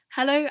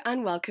Hello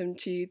and welcome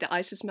to the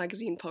ISIS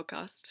Magazine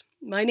podcast.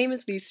 My name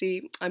is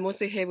Lucy. I'm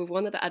also here with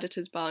one of the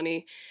editors,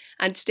 Barney,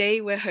 and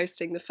today we're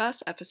hosting the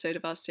first episode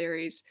of our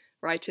series,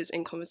 Writers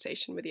in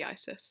Conversation with the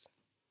ISIS.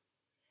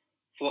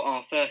 For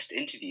our first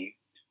interview,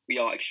 we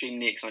are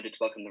extremely excited to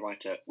welcome the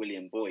writer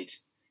William Boyd,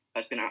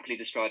 who has been aptly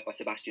described by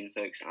Sebastian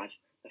Faulks as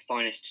the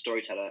finest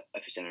storyteller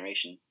of his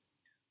generation.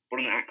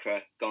 Born in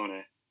Accra,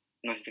 Ghana,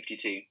 in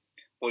 1952,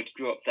 Boyd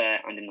grew up there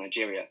and in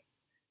Nigeria,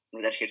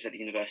 and was educated at the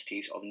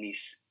universities of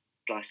Nice,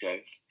 Glasgow,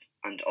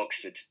 and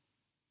Oxford.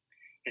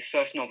 His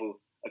first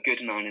novel, A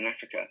Good Man in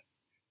Africa,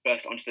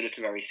 burst onto the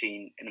literary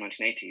scene in the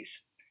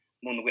 1980s,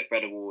 won the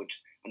Whitbread Award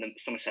and the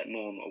Somerset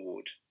Maugham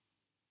Award.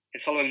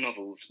 His following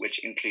novels,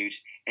 which include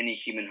Any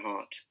Human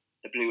Heart,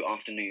 The Blue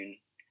Afternoon,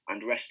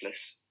 and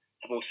Restless,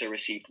 have also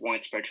received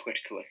widespread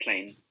critical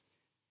acclaim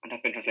and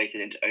have been translated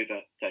into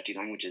over 30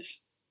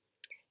 languages.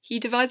 He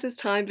divides his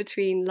time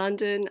between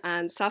London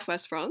and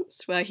southwest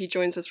France, where he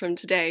joins us from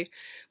today.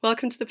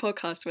 Welcome to the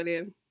podcast,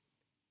 William.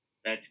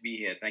 Glad to be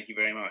here. Thank you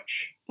very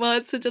much. Well,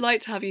 it's a delight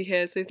to have you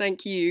here, so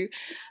thank you.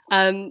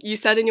 You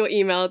said in your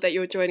email that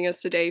you're joining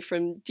us today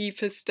from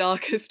deepest,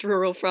 darkest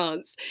rural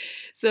France.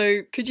 So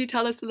could you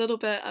tell us a little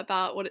bit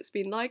about what it's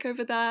been like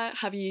over there?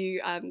 Have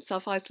you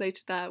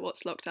self-isolated there?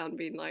 What's lockdown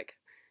been like?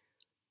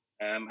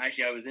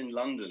 Actually, I was in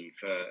London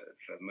for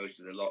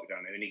most of the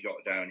lockdown. I only got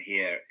down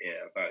here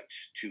about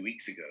 2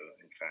 weeks ago,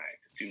 in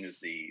fact, as soon as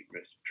the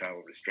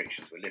travel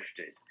restrictions were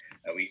lifted.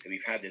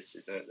 We've had this,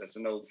 there's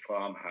an old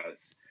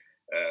farmhouse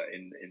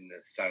in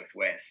the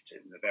southwest,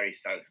 in the very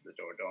south of the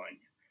Dordogne.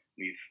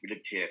 We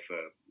lived here for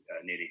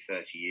nearly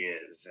 30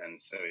 years, and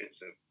so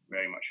it's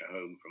very much a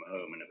home from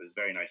home, and it was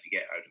very nice to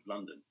get out of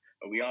London.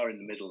 But we are in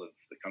the middle of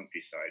the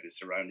countryside. We're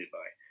surrounded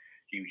by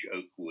huge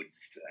oak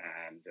woods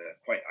and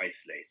quite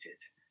isolated.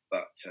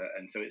 But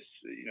and so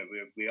it's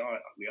we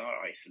are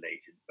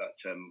isolated. But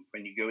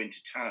when you go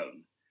into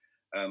town,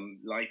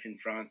 life in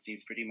France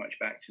seems pretty much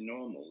back to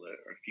normal. There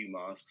are a few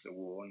masks are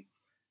worn,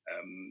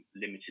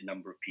 limited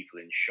number of people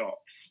in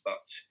shops. But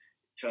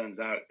it turns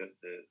out that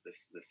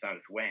the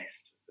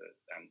southwest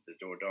and the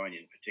Dordogne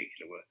in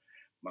particular were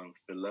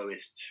amongst the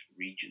lowest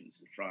regions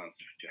in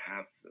France to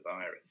have the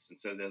virus. And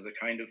so there's a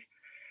kind of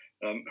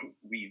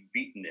we've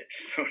beaten it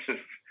sort of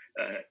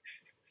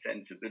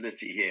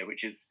sensibility here,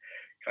 which is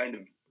kind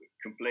of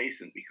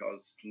complacent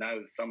because now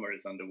summer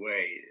is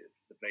underway.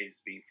 The place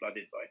is being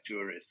flooded by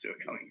tourists who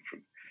are coming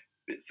from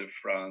bits of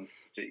France,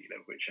 in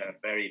particular, which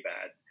have very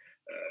bad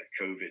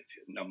COVID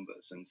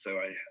numbers, and so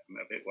I'm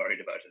a bit worried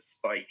about a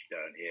spike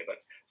down here. But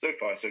so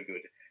far, so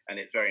good, and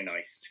it's very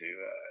nice to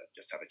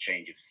just have a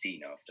change of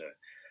scene after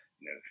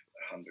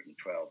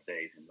 112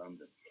 days in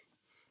London.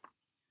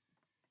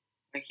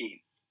 Thank you.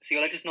 So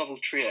your latest novel,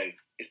 Trio,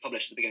 is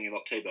published at the beginning of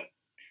October.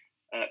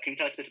 Can you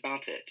tell us a bit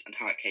about it and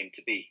how it came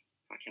to be,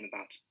 how it came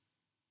about?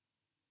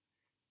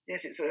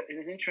 Yes, it's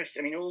an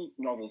interesting. I mean, all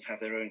novels have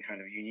their own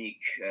kind of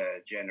unique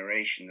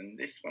generation, and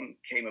this one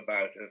came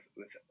about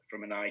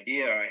from an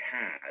idea I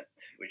had,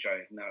 which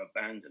I've now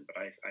abandoned.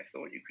 But I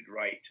thought you could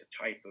write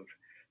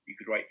you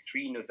could write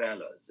 3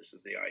 novellas. This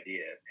was the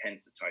idea,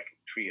 hence the title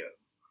Trio,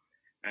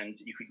 and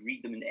you could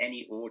read them in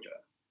any order,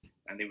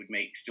 and they would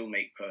still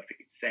make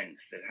perfect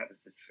sense. It had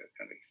this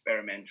kind of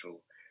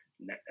experimental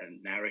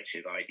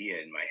narrative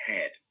idea in my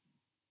head,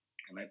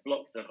 and I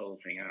blocked the whole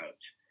thing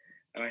out,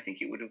 and I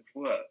think it would have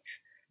worked.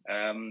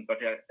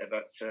 But I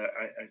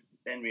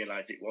then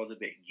realized it was a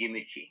bit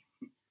gimmicky,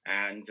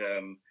 and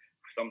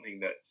something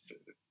that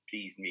sort of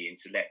pleased me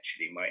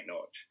intellectually might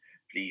not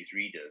please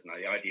readers. Now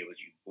the idea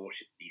was you bought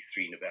these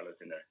 3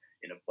 novellas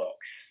in a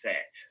box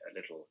set, a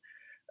little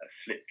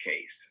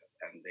slipcase,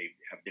 and they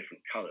have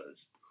different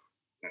colors,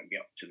 and it'd be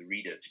up to the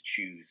reader to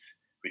choose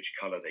which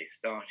color they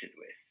started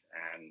with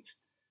and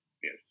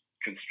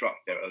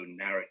construct their own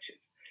narrative.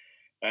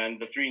 And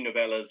the 3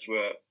 novellas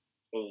were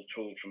all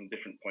told from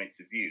different points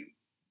of view.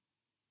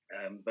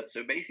 But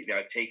so basically,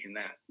 I've taken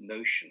that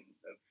notion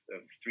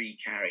of 3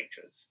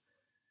 characters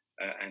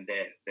and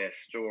their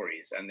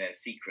stories and their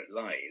secret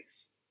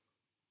lives,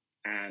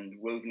 and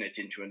woven it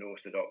into an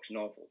orthodox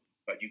novel.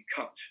 But you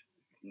cut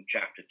from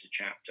chapter to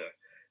chapter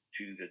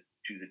to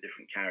the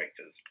different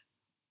characters,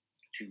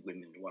 2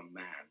 women, 1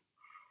 man,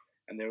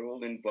 and they're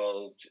all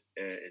involved.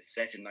 It's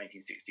set in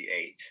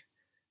 1968,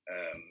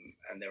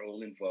 and they're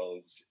all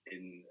involved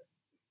in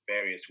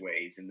various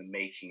ways in the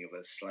making of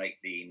a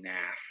slightly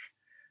naff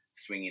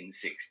swinging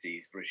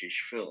 60s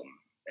British film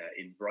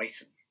in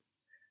Brighton,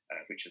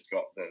 which has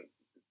got the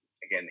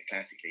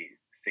classically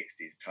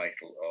 60s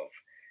title of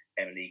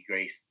Emily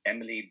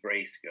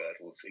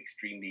Bracegirdle's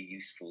Extremely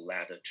Useful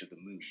Ladder to the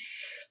Moon.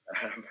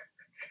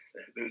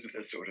 Those are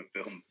the sort of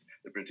films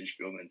the British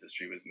film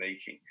industry was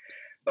making.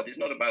 But it's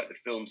not about the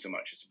film so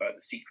much, it's about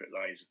the secret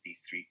lives of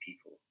these 3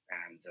 people.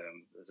 And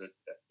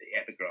the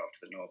epigraph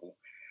to the novel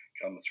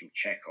comes from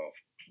Chekhov,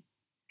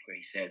 where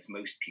he says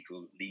most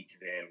people lead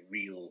their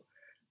real,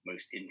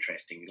 most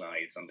interesting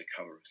lives under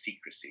cover of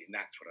secrecy. And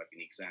that's what I've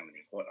been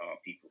examining. What are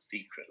people's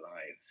secret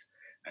lives?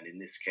 And in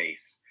this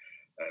case,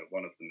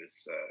 one of them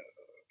is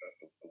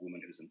a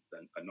woman who's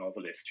a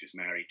novelist who's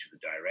married to the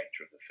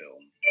director of the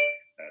film.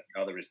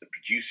 The other is the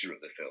producer of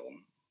the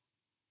film,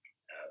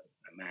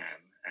 a man,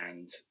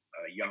 and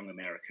a young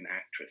American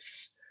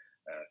actress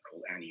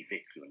called Annie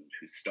Viklund,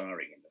 who's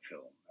starring in the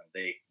film.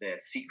 And their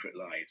secret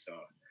lives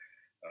are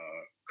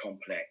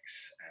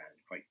complex and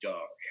quite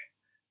dark,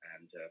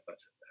 and but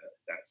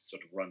that's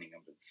sort of running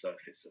under the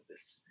surface of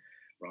this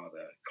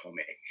rather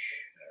comic,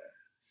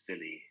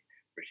 silly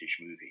British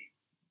movie.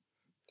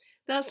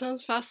 That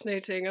sounds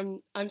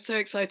fascinating. I'm so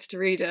excited to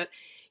read it.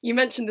 You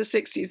mentioned the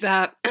 60s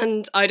there,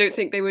 and I don't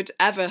think they would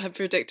ever have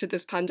predicted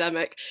this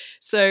pandemic.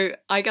 So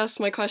I guess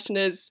my question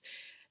is,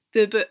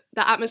 the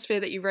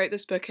atmosphere that you wrote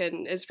this book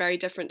in is very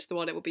different to the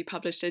one it will be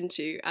published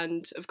into,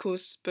 and of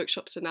course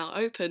bookshops are now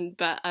open.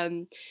 But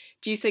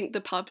do you think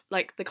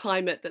the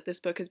climate that this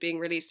book is being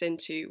released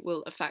into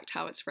will affect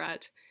how it's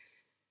read?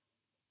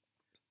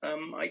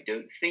 I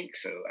don't think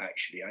so,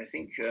 actually. I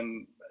think,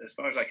 as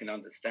far as I can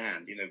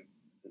understand,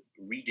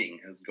 reading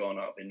has gone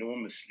up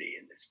enormously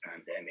in this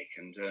pandemic,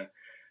 and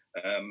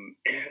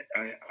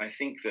I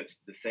think that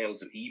the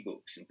sales of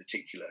ebooks in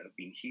particular have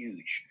been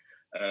huge.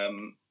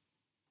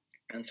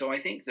 And so I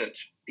think that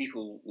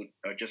people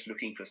are just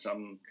looking for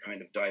some kind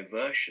of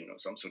diversion or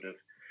some sort of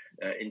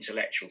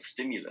intellectual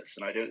stimulus.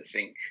 And I don't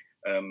think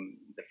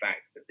the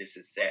fact that this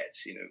is set,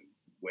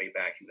 way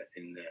back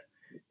in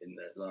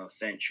the last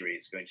century,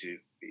 is going to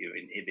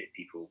inhibit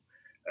people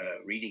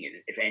reading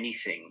it. If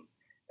anything,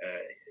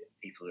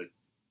 people are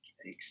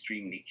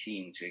extremely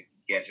keen to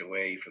get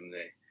away from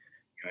the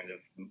kind of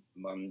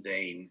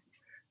mundane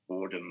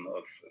boredom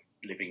of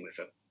living with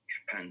a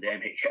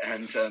pandemic,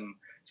 and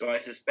so I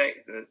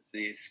suspect that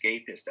the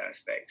escapist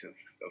aspect of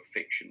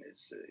fiction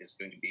is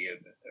going to be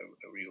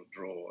a real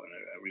draw and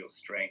a real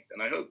strength.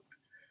 And I hope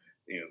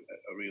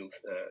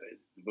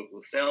the book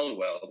will sell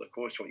well. But of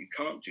course, what you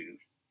can't do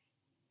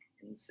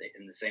in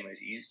the same way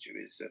as you used to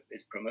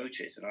is promote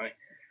it. And I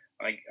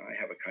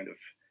have a kind of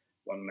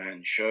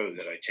one-man show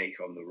that I take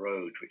on the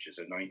road, which is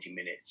a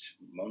 90-minute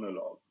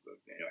monologue,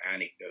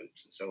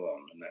 anecdotes and so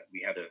on. And that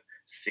we had a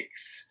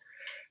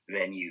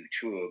 6-venue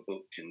tour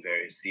booked in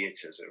various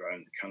theatres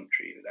around the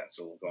country. That's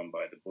all gone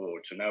by the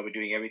board. So now we're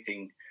doing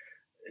everything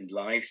in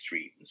live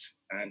streams,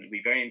 and it'll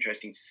be very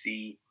interesting to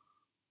see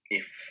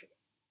if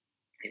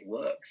it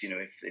works.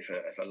 If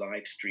a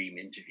live stream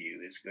interview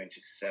is going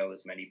to sell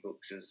as many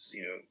books as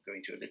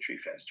going to a literary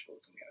festival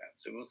or something like that.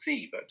 So we'll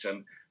see. But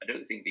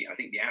I think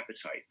the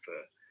appetite for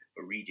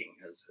reading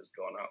has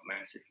gone up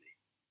massively.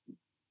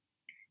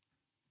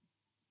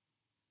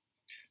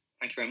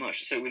 Thank you very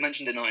much. So we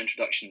mentioned in our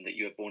introduction that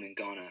you were born in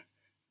Ghana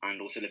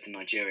and also lived in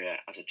Nigeria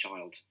as a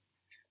child.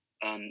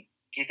 Can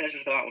you tell us a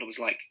little about what it was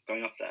like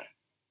growing up there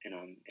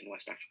in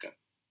West Africa?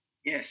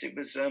 Yes, it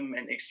was an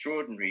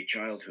extraordinary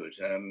childhood.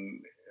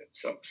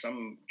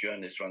 Some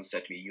journalist once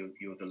said to me,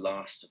 "You're the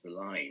last of the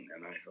line,"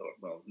 and I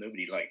thought, well,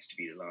 nobody likes to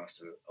be the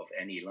last of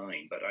any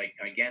line, but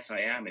I guess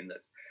I am, in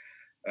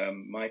that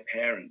my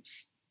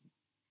parents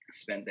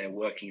spent their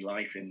working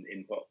life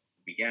in what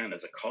began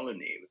as a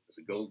colony. It was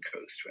the Gold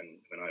Coast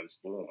when I was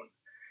born,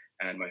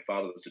 and my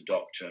father was a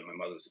doctor and my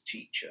mother was a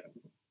teacher,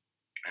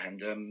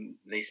 and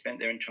they spent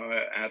their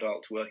entire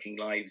adult working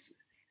lives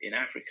in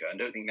Africa. I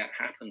don't think that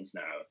happens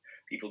now.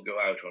 People go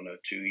out on a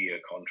 2-year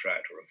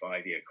contract or a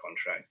 5-year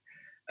contract.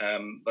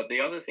 But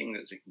the other thing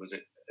that was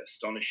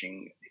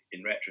astonishing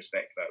in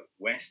retrospect about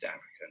West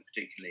Africa, and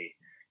particularly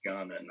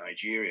Ghana and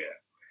Nigeria,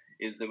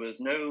 is there was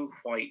no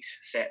white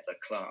settler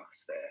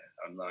class there,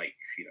 unlike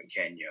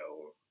Kenya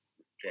or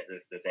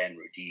the then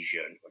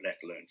Rhodesia, or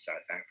let alone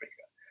South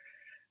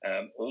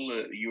Africa. All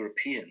the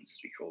Europeans, as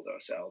we called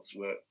ourselves,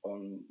 were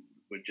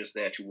just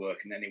there to work,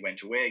 and then they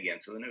went away again.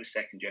 So there were no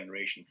second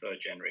generation, third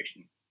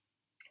generation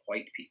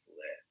white people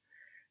there,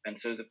 and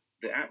so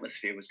the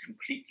atmosphere was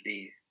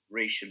completely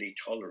racially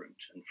tolerant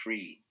and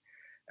free.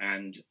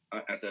 And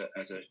as a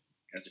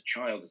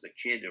child, as a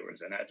kid, or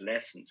as an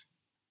adolescent,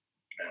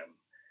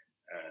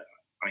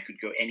 I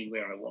could go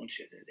anywhere I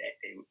wanted,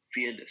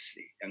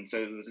 fearlessly. And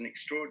so there was an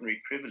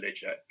extraordinary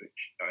privilege,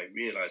 which I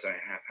realize I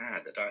have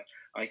had, that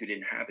I could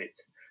inhabit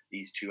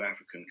these 2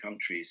 African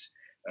countries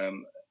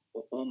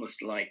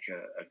almost like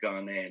a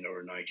Ghanaian or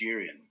a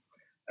Nigerian.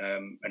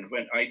 And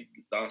when I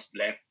last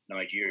left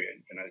Nigeria,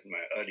 when I was in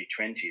my early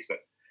 20s, but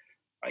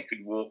I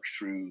could walk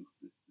through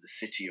the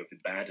city of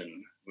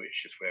Ibadan,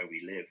 which is where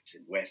we lived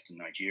in western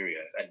Nigeria,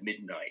 at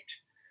midnight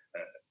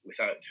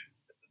without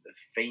the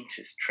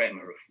faintest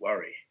tremor of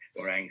worry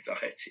or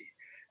anxiety,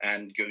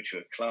 and go to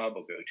a club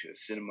or go to a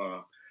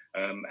cinema.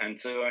 And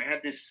so I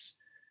had this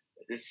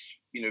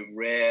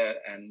rare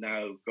and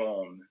now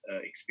gone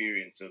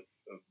experience of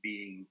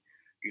being,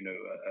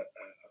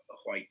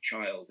 a white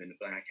child in a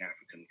black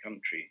African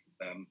country,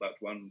 but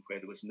one where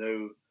there was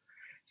no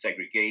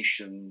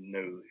segregation,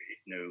 no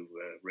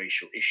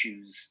racial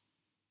issues.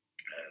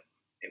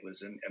 It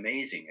was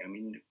amazing. I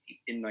mean,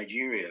 in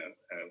Nigeria,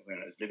 when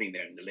I was living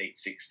there in the late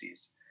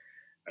 60s,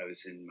 I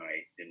was in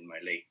my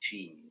late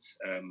teens.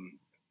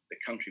 The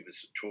country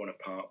was torn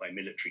apart by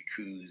military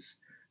coups,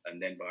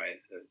 and then by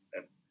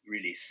a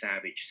really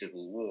savage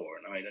civil war.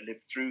 And I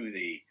lived through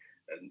the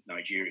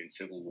Nigerian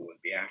civil war,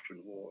 the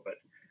Biafran war, but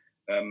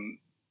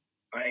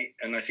I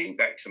think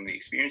back to some of the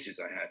experiences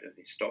I had.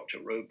 It stopped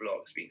at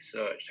roadblocks, being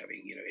searched,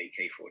 having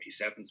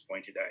AK-47s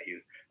pointed at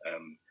you,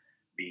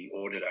 being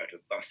ordered out of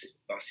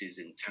buses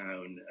in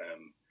town,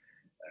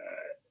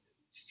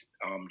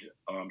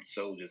 armed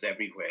soldiers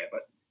everywhere.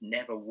 But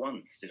never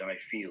once did I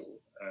feel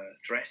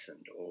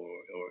threatened or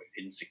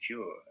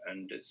insecure.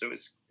 And so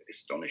it's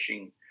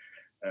astonishing,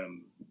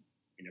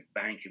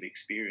 bank of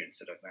experience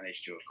that I've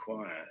managed to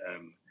acquire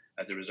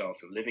as a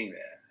result of living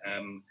there.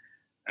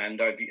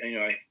 And I've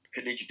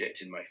pillaged it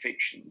in my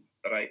fiction,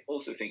 but I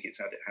also think it's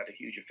had a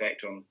huge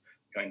effect on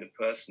the kind of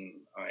person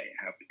I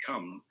have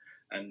become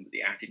and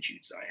the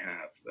attitudes I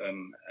have.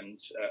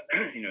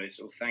 It's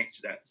all thanks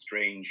to that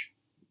strange,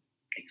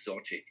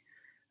 exotic,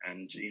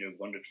 and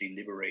wonderfully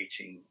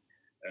liberating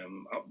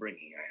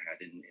upbringing I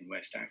had in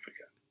West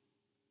Africa.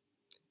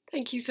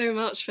 Thank you so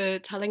much for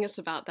telling us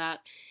about that.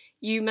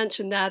 You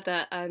mentioned there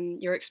that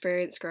your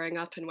experience growing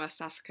up in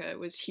West Africa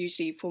was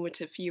hugely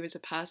formative for you as a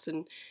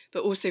person,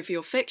 but also for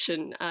your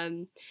fiction.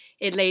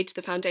 It laid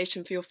the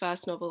foundation for your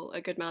first novel,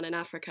 A Good Man in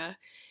Africa.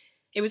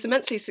 It was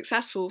immensely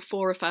successful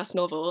for a first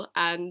novel.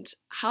 And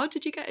how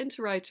did you get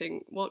into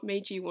writing? What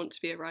made you want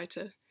to be a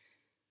writer?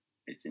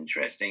 It's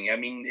interesting. I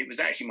mean, it was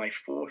actually my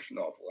fourth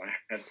novel.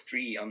 I had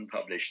 3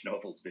 unpublished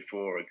novels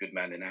before A Good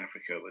Man in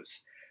Africa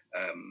was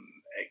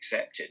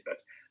accepted, but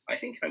I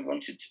think I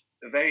wanted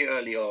very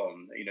early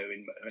on,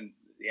 in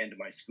the end of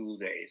my school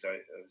days, I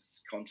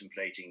was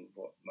contemplating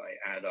what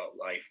my adult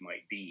life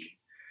might be,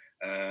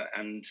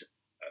 and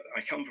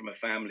I come from a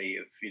family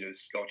of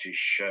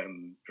Scottish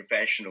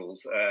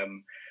professionals.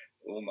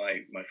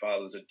 My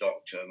father was a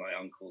doctor, my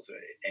uncles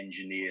are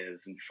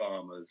engineers and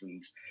farmers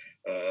and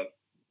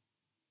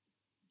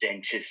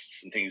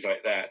dentists and things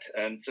like that,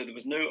 and so there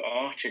was no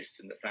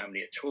artists in the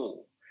family at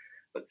all.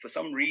 But for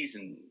some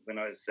reason, when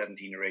I was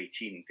 17 or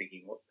 18,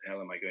 thinking, what the hell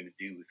am I going to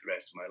do with the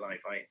rest of my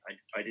life,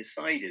 I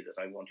decided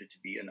that I wanted to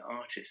be an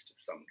artist of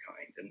some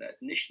kind. And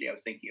initially, I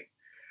was thinking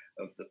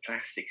of the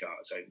plastic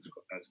arts. I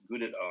was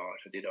good at art.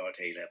 I did art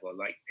A level.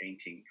 I liked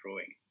painting,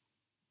 drawing.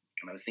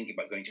 And I was thinking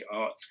about going to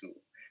art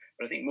school.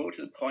 But I think more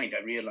to the point,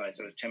 I realized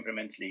I was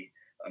temperamentally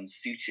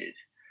unsuited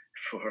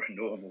for a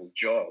normal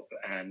job.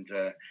 And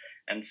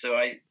so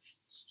I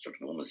sort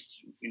of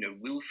almost,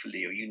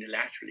 willfully or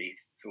unilaterally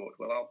thought,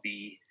 well, I'll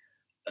be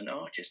an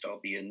artist, I'll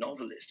be a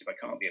novelist. If I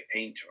can't be a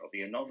painter, I'll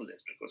be a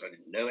novelist. But of course, I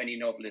didn't know any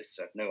novelists.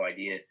 I had no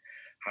idea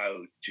how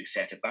to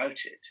set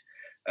about it.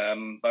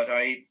 But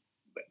I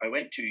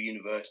went to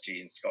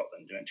university in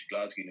Scotland. I went to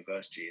Glasgow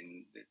University,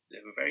 and they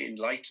were very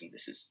enlightened.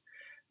 This is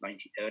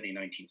early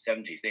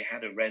 1970s. They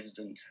had a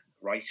resident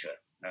writer,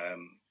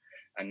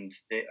 and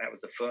that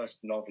was the first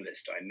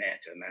novelist I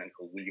met, a man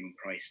called William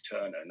Price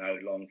Turner, now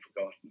long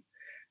forgotten.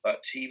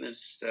 But he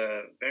was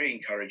very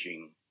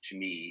encouraging to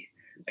me.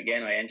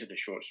 Again, I entered a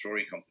short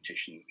story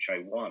competition, which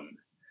I won,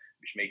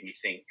 which made me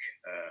think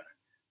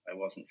I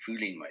wasn't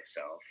fooling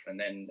myself. And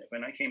then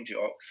when I came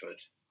to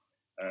Oxford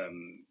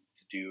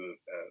to do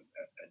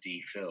a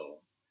D.Phil,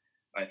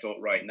 I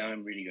thought, right, now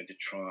I'm really going to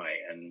try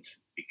and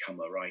become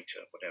a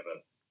writer,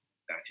 whatever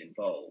that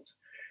involved.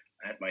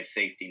 I had my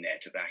safety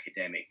net of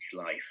academic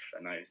life,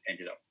 and I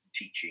ended up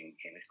teaching,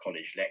 became a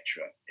college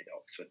lecturer at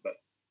Oxford, but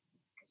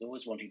I was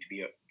always wanting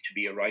to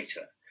be a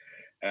writer.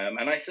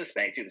 And I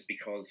suspect it was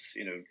because,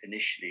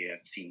 initially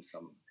I'd seen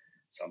some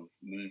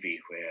movie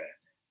where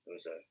there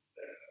was a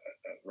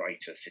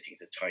writer sitting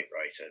at a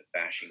typewriter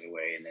bashing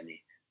away, and then he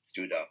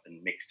stood up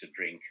and mixed a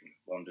drink and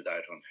wandered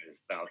out onto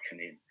his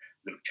balcony and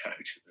looked out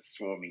at the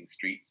swarming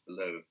streets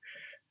below,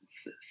 and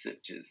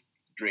sipped his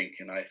drink.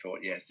 And I thought,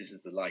 yes, this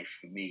is the life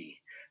for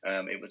me.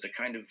 It was a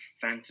kind of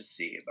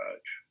fantasy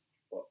about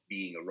what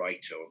being a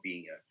writer or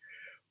being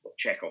what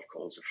Chekhov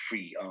calls a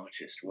free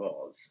artist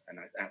was, and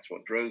that's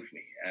what drove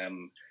me.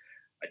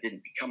 I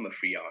didn't become a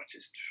free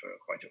artist for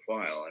quite a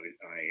while. I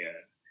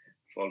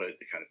followed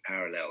the kind of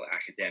parallel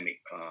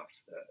academic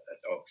path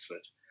at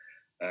Oxford.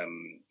 I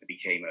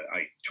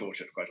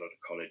taught at quite a lot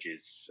of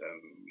colleges,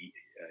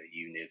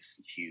 UNIV,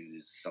 St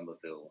Hugh's,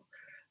 Somerville,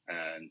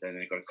 and then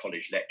I got a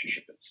college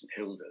lectureship at St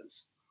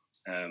Hilda's.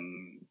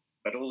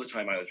 But all the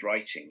time I was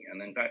writing,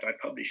 and in fact I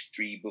published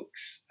 3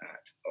 books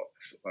at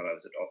Oxford while I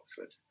was at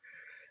Oxford.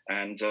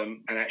 And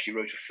actually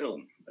wrote a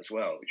film as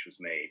well, which was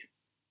made.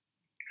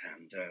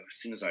 And as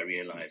soon as I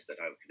realized that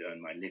I could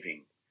earn my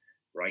living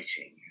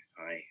writing,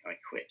 I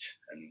quit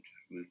and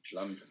moved to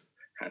London.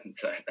 And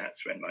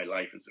that's when my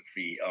life as a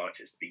free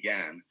artist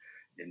began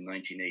in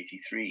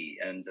 1983.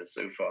 And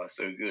so far,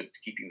 so good.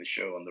 Keeping the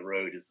show on the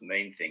road is the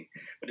main thing.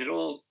 But it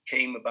all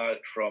came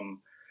about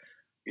from,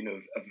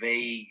 a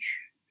vague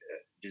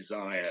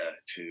desire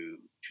to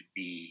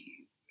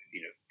be,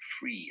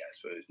 free, I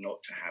suppose,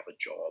 not to have a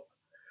job,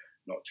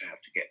 not to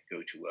have to go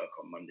to work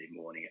on Monday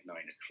morning at 9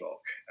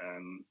 o'clock.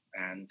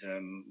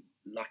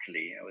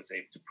 Luckily, I was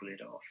able to pull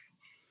it off.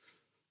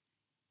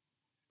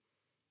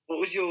 What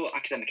was your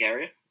academic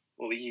area?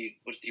 What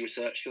did you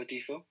research for your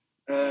D.Phil?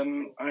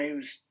 I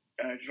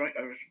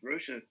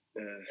wrote a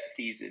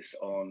thesis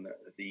on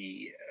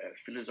the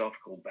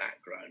philosophical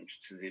background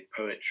to the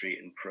poetry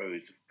and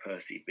prose of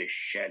Percy Bysshe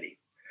Shelley.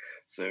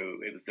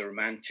 So it was the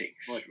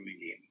Romantics,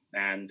 really.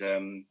 And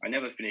I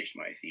never finished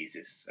my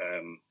thesis.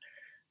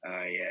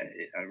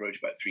 I wrote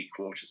about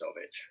 3/4 of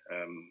it.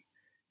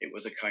 It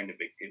was a kind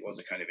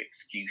of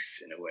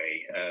excuse in a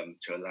way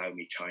to allow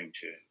me time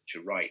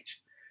to write.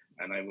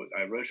 And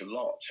I wrote a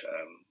lot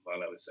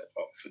while I was at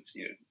Oxford,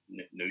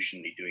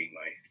 notionally doing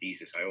my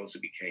thesis. I also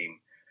became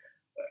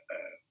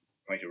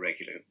quite a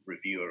regular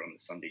reviewer on the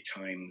Sunday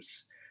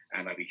Times,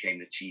 and I became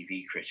the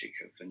TV critic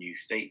of the New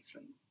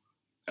Statesman,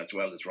 as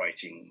well as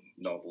writing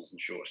novels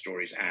and short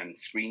stories and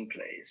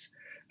screenplays.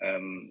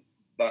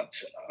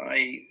 But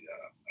I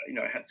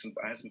had some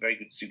very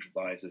good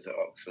supervisors at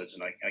Oxford,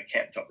 and I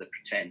kept up the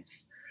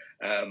pretense.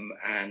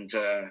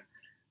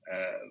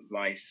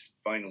 My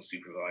final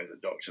supervisor,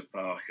 Dr.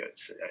 Park at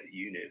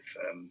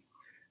UNIV,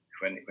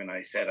 when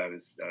I said I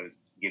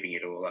was giving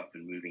it all up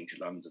and moving to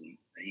London,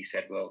 he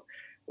said, "Well,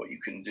 what you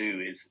can do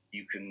is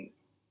you can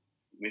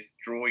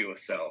withdraw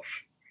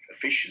yourself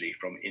officially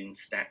from in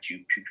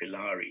statu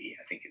pupillari,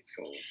 I think it's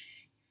called,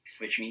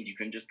 which means you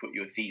can just put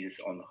your thesis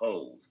on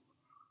hold.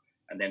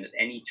 And then at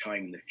any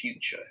time in the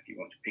future, if you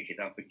want to pick it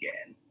up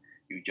again,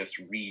 you just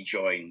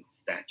rejoin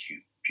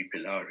statu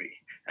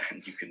pupillari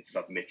and you can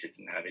submit it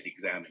and have it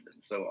examined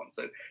and so on."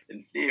 So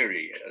in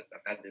theory,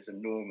 I've had this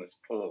enormous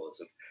pause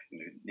of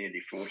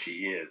nearly 40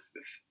 years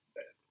with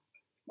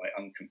my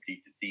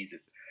uncompleted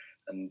thesis.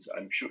 And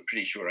I'm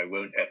pretty sure I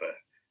won't ever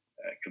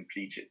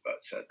complete it,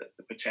 but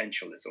the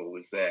potential is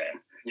always there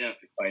to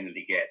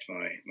finally get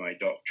my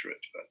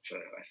doctorate, but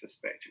I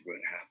suspect it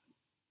won't happen.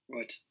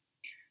 Right.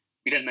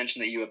 You didn't mention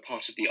that you were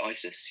part of the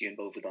ISIS, you're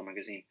involved with our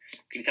magazine.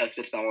 Can you tell us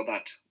a bit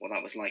about what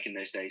that was like in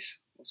those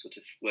days? What sort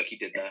of work you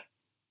did there?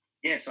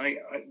 Yes,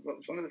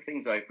 one of the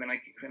things when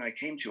I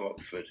came to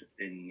Oxford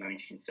in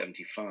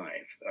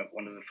 1975,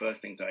 one of the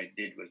first things I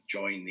did was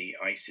join the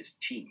ISIS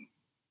team,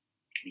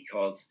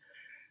 because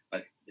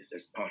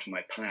as part of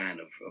my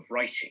plan of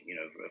writing,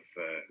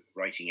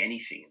 writing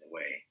anything in a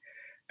way.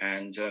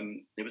 And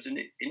there was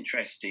an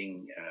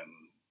interesting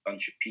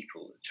bunch of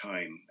people at the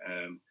time.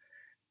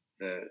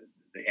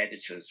 The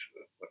editors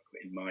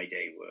in my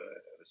day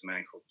was a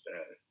man called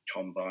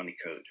Tom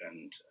Barnicoat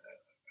and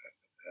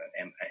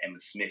Emma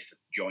Smith at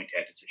joint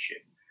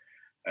editorship.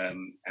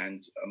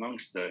 And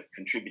amongst the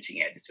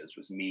contributing editors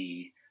was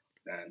me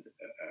and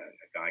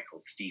a guy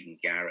called Stephen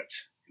Garrett,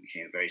 who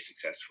became a very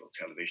successful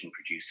television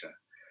producer,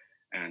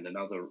 and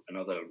another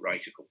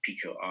writer called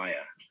Pico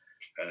Iyer,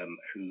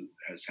 who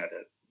has had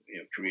a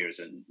career as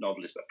a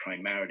novelist, but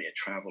primarily a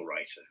travel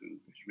writer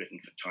who's written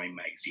for Time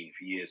magazine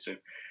for years. So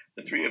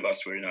the three of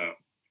us were in our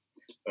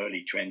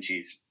early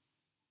 20s,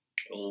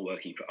 all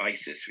working for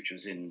ISIS, which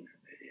was in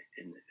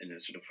a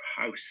sort of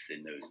house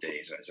in those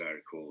days, as I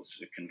recall,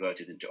 sort of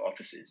converted into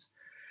offices.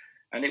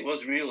 And it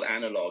was real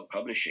analog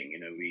publishing.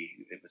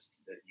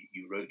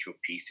 You wrote your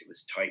piece, it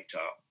was typed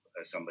up,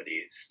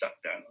 somebody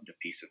stuck down on a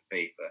piece of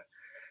paper,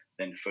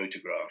 then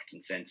photographed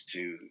and sent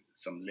to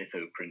some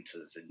litho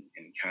printers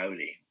in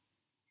Cowley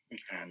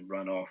and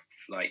run off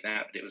like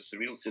that. But it was a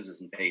real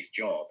scissors and paste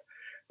job.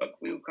 But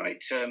we were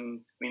quite, I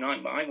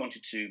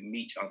wanted to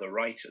meet other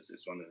writers. It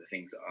was one of the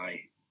things that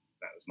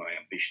was my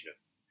ambition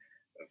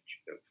of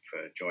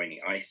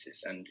joining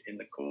ISIS. And in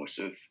the course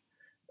of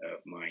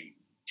my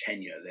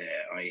tenure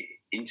there, I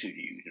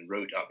interviewed and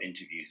wrote up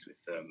interviews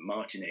with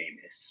Martin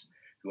Amis,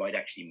 who I'd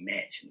actually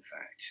met, in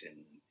fact,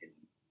 in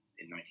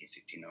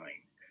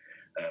 1969.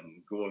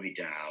 Gore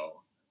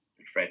Vidal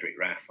and Frederick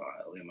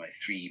Raphael. They're my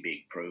three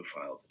big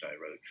profiles that I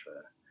wrote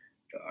for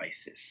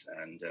ISIS,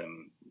 and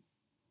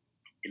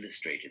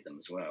illustrated them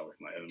as well with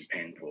my own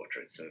pen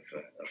portraits of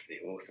the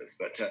authors.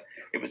 But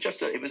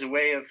it was a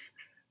way of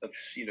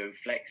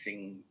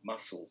flexing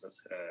muscles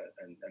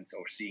and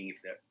or seeing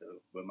if there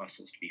were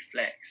muscles to be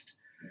flexed.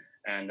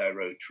 And I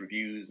wrote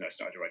reviews, and I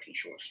started writing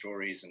short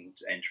stories and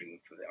entering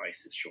them for the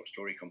ISIS short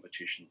story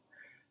competition.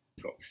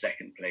 Got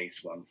second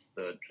place once,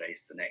 third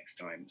place the next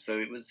time. So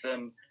it was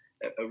a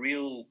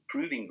real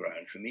proving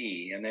ground for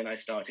me. And then I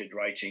started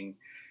writing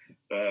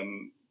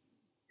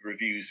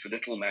reviews for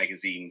little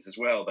magazines as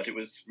well. But it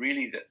was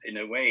really that, in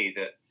a way,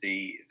 that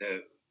the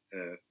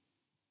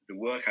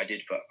work I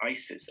did for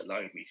ISIS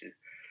allowed me to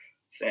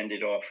send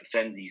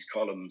these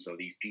columns or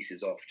these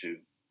pieces off to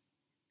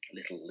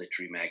little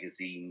literary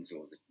magazines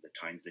or the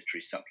Times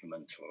Literary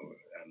Supplement, or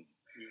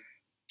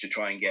to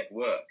try and get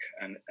work.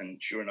 And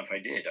sure enough, I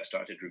did. I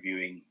started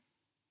reviewing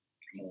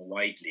more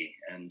widely.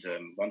 And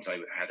once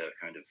I had a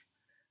kind of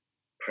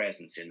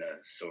presence in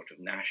a sort of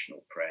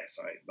national press,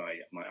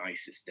 my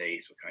ISIS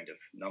days were kind of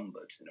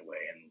numbered in a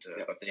way. And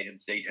but they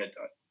had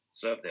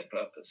served their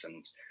purpose.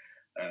 And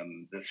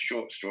the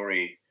short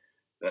story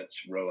that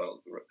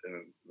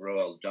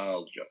Roald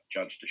Dahl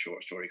judged a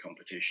short story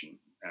competition,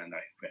 and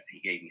he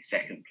gave me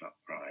second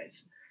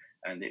prize.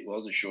 And it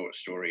was a short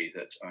story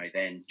that I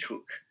then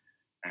took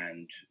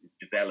and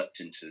developed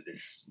into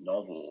this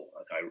novel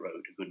that I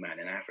wrote, A Good Man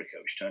in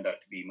Africa, which turned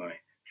out to be my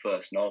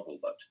first novel.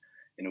 But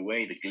in a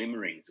way, the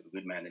glimmerings of A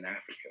Good Man in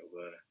Africa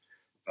were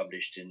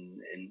published in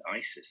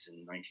ISIS in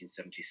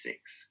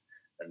 1976,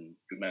 and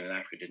Good Man in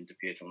Africa didn't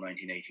appear till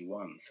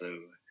 1981. So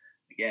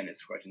again,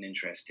 it's quite an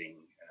interesting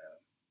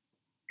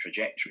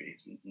trajectory.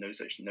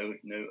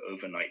 No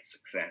overnight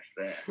success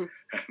there,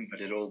 but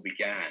it all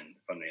began,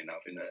 funnily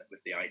enough,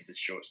 with the ISIS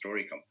short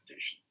story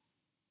competition.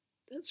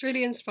 That's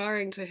really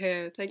inspiring to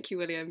hear. Thank you,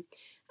 William.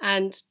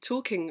 And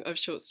talking of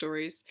short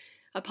stories,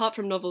 apart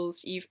from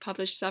novels, you've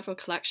published several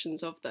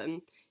collections of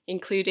them,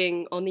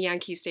 including On the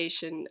Yankee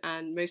Station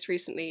and most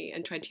recently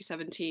in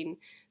 2017,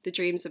 The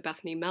Dreams of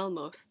Bethany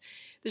Melmoth.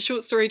 The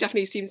short story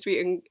definitely seems to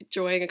be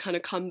enjoying a kind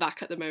of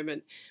comeback at the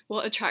moment.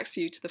 What attracts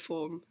you to the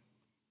form?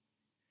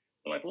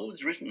 Well, I've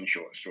always written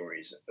short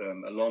stories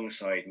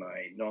alongside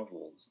my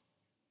novels,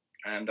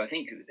 and I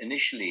think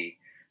initially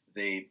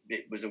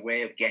it was a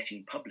way of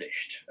getting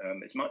published.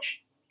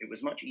 It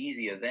was much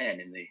easier then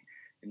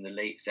in the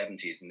late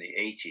 70s and the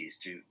 80s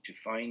to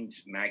find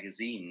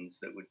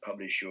magazines that would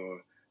publish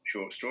your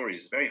short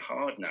stories. It's very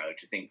hard now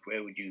to think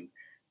where would you.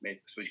 I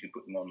suppose you could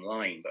put them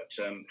online, but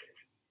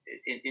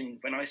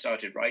when I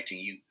started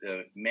writing,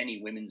 many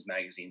women's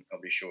magazines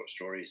published short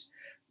stories,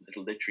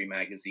 little literary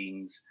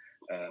magazines.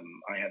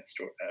 I had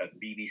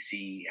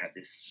BBC had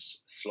this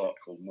slot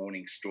called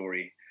Morning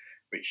Story,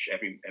 which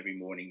every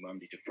morning,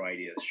 Monday to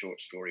Friday, a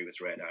short story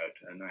was read out,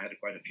 and I had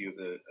quite a few of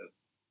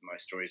my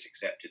stories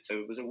accepted. So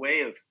it was a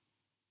way of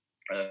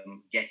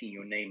getting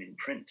your name in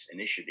print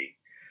initially.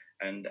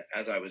 And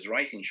as I was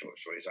writing short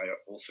stories, I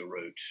also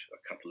wrote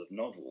a couple of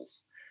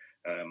novels.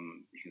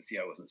 You can see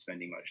I wasn't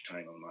spending much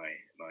time on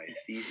my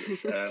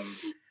thesis,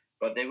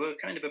 but they were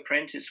kind of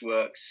apprentice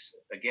works.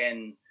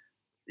 Again,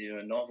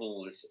 a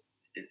novel is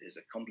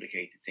a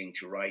complicated thing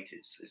to write.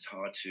 It's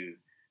hard to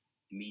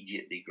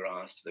immediately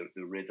grasp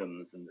the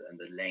rhythms and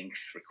the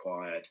length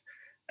required.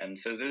 And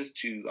so those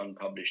two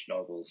unpublished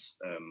novels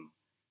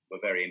were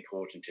very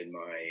important in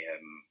my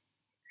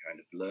kind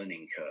of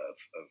learning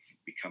curve of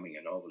becoming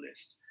a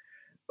novelist.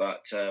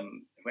 But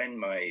when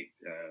my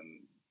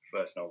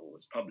first novel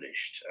was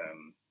published,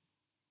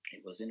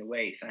 it was in a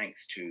way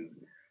thanks to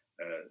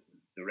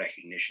the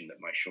recognition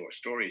that my short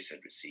stories had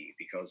received,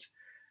 because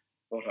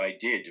what I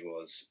did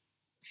was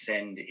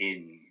send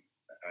in,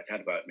 I'd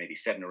had about maybe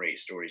 7 or 8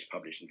 stories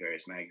published in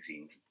various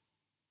magazines,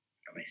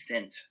 and I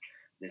sent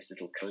this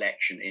little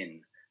collection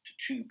in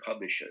to 2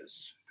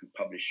 publishers who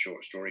published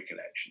short story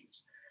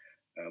collections.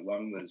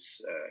 One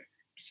was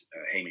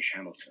Hamish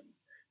Hamilton,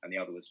 and the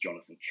other was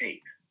Jonathan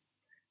Cape.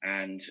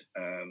 And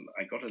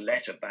I got a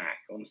letter back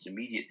almost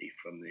immediately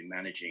from the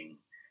managing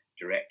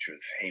director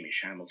of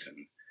Hamish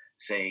Hamilton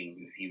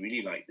saying he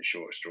really liked the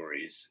short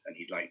stories and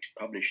he'd like to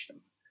publish them,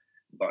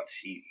 but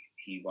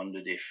he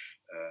wondered if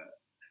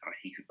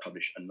he could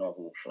publish a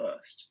novel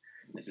first.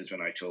 This is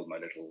when I told my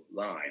little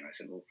lie, and I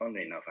said, well,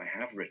 funnily enough, I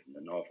have written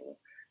a novel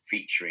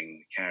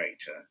featuring a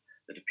character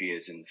that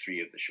appears in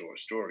 3 of the short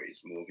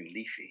stories, Morgan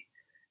Leafy.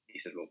 He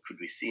said, well, could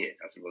we see it?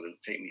 I said, well, it'll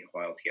take me a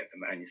while to get the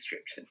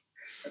manuscript.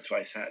 And so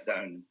I sat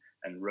down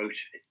and wrote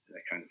it,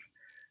 a kind of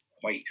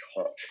white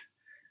hot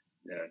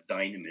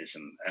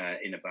dynamism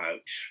in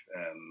about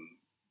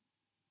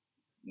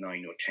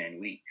 9 or 10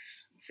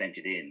 weeks, sent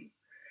it in,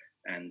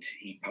 and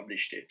he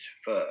published it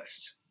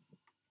first.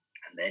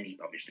 And then he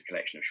published a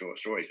collection of short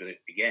stories. But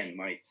again,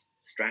 my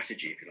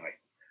strategy, if you like,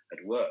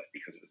 had worked,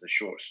 because it was the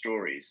short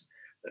stories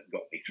that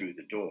got me through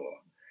the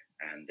door.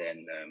 And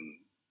then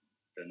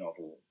the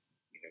novel,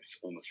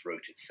 almost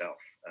wrote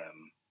itself.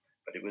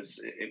 But it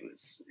was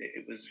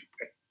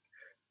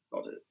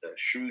not a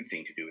shrewd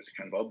thing to do. It was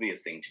a kind of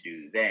obvious thing to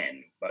do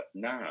then. But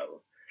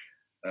now,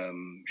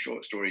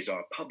 short stories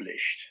are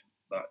published.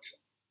 But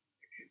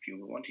if you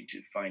were wanting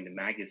to find the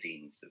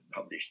magazines that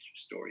published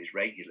stories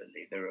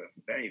regularly, there are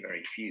very,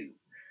 very few.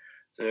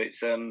 So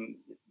it's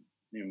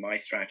my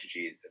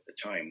strategy at the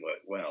time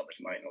worked well, but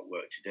it might not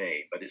work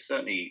today. But it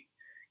certainly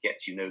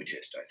gets you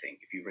noticed, I think.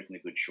 If you've written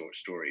a good short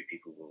story,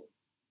 people will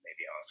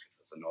maybe ask if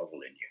there's a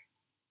novel in you.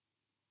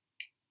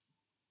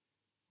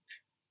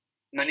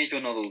 Many of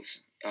your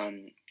novels,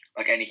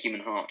 like Any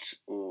Human Heart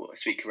or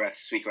Sweet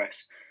Caress,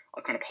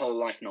 are kind of whole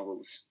life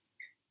novels,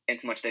 in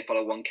so much they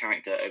follow one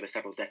character over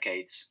several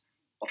decades,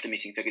 often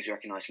meeting figures we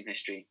recognise from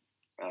history,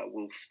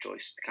 Woolf,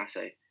 Joyce,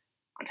 Picasso,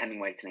 and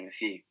Hemingway, to name a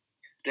few.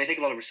 Do they take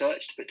a lot of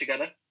research to put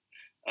together?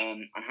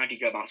 And how do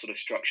you go about sort of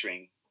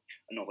structuring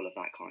a novel of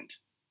that kind?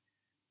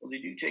 Well, they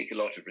do take a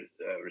lot of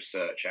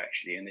research,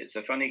 actually, and it's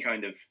a funny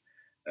kind of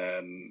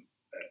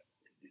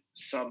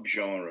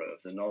subgenre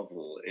of the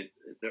novel.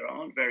 There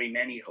aren't very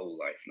many whole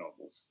life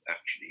novels,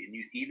 actually, and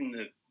even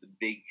the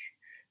big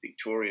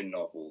Victorian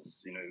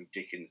novels,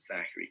 Dickens,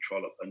 Thackeray,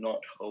 Trollope, are not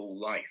whole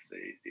life.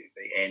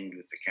 They end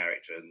with the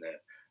character in their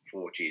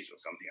 40s or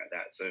something like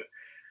that. So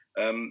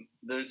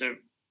there's a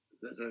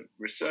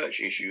research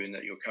issue in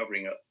that you're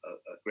covering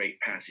a great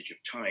passage of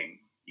time,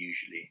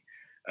 usually.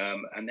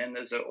 And then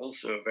there's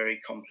also a very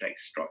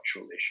complex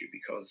structural issue,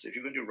 because if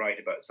you're going to write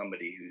about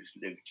somebody who's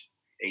lived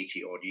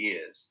 80 odd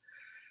years,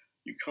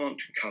 you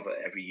can't cover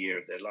every year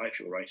of their life.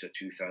 You'll write a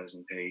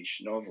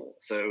 2,000-page novel.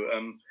 So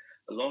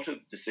a lot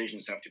of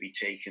decisions have to be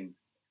taken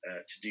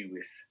to do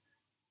with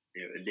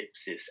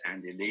ellipsis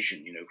and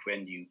elision.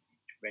 When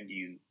do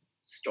you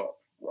stop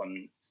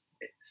one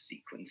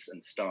sequence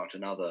and start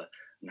another,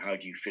 and how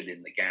do you fill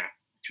in the gap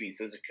between?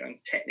 So there's a kind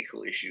of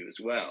technical issue as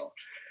well.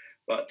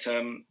 But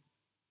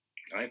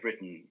I've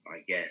written,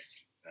 I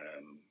guess,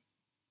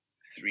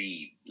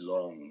 3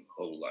 long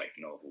whole life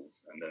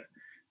novels and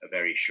a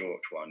very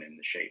short one in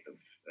the shape of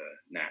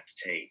Nat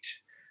Tate,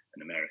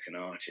 an American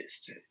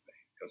artist,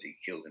 because he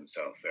killed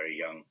himself very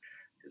young.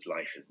 His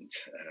life isn't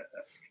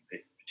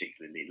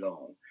particularly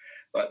long.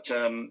 But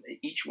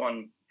each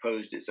one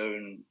posed its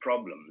own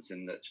problems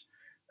in that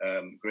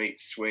great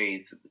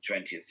swathes of the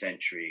 20th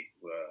century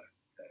were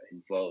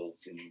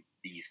involved in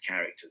these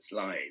characters'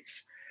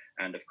 lives.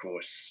 And of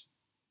course,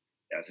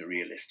 as a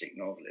realistic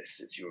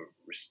novelist, it's your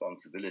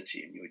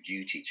responsibility and your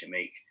duty to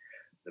make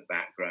the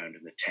background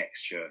and the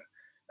texture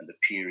and the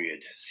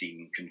period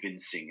seem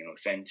convincing and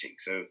authentic.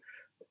 So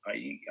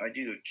I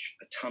do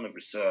a ton of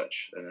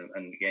research,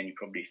 and again, you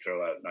probably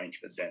throw out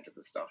 90% of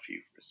the stuff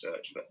you've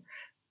researched, but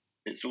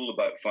it's all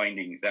about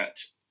finding that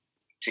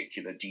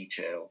particular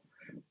detail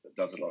that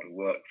does a lot of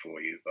work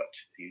for you, but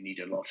you need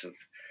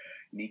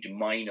to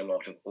mine a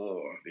lot of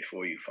ore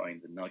before you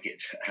find the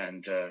nugget,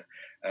 and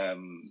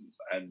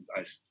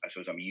I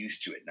suppose I'm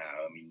used to it now.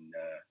 I mean,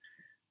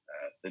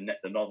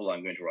 the novel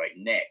I'm going to write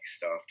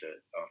next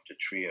after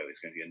Trio is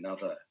going to be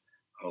another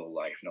whole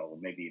life novel,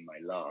 maybe my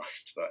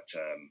last, but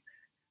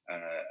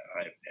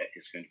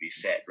it's going to be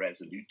set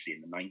resolutely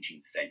in the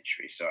 19th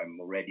century. So I'm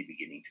already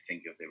beginning to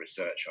think of the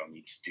research I'll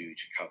need to do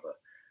to cover,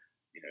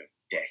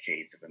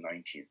 decades of the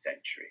 19th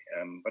century.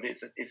 But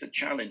it's a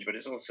challenge, but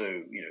it's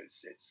also,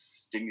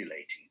 it's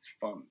stimulating, it's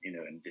fun,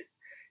 and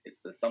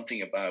it's there's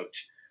something about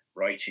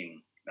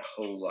writing a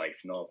whole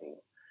life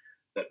novel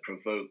that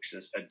provokes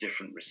a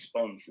different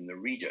response in the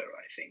reader,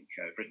 I think.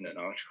 I've written an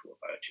article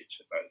about it,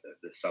 about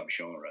the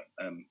subgenre.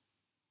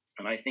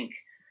 And I think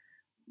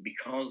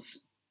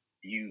because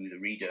you, the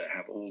reader,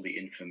 have all the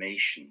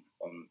information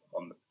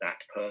on that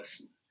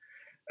person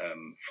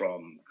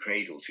from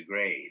cradle to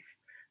grave,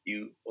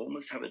 you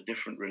almost have a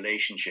different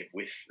relationship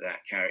with that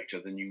character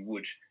than you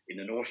would in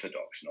an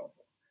orthodox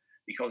novel,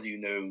 because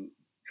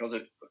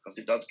because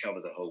it does cover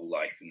the whole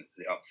life and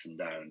the ups and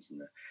downs and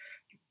the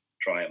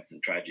triumphs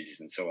and tragedies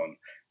and so on.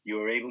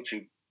 You're able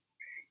to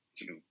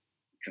sort of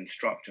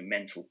construct a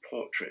mental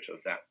portrait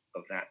of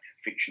that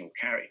fictional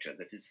character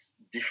that is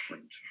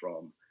different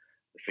from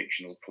the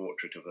fictional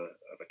portrait of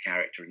a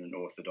character in an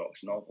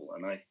orthodox novel.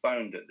 And I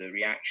found that the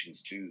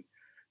reactions to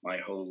my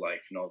whole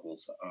life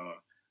novels are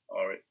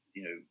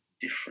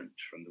different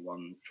from the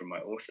ones from my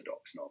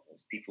orthodox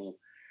novels. People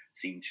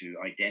seem to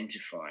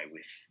identify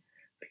with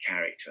the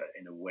character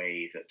in a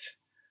way that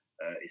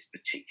is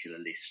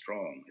particularly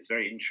strong. It's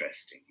very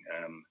interesting.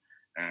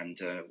 And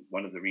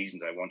one of the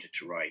reasons I wanted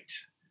to write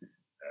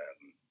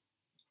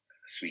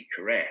Sweet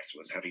Caress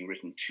was, having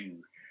written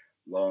 2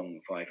 long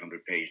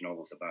 500-page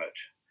novels about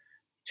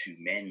 2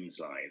 men's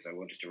lives, I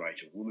wanted to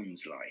write a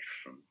woman's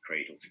life from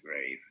cradle to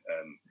grave,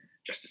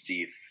 just to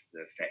see if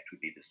the effect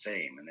would be the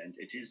same. And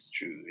it is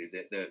true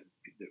that the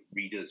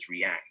readers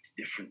react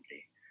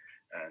differently.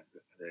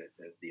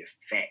 The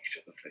effect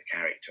of the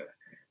character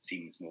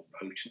seems more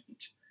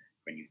potent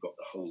when you've got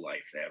the whole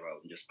life there rather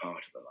than just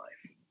part of the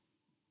life.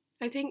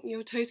 I think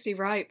you're totally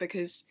right,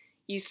 because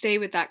you stay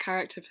with that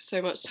character for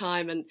so much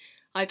time, and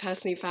I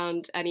personally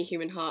found Any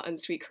Human Heart and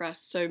Sweet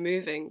Caress so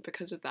moving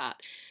because of that.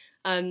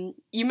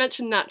 You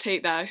mentioned Nat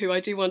Tate there, who I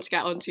do want to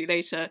get onto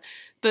later,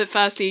 but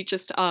firstly,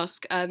 just to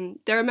ask,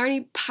 there are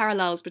many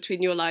parallels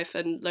between your life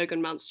and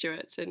Logan Mount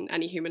Stewart's in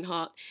Any Human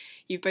Heart.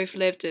 You've both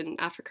lived in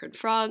Africa and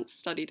France,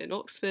 studied in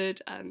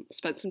Oxford,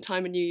 spent some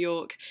time in New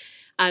York,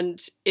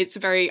 and it's a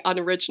very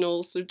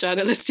unoriginal sort of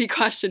journalistic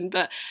question,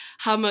 but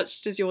how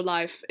much does your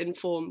life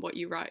inform what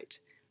you write?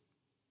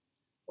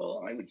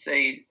 Well, I would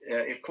say,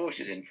 of course,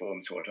 it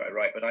informs what I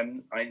write, but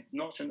I'm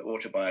not an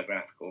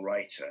autobiographical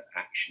writer,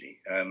 actually.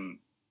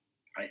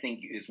 I think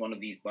it's one of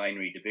these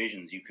binary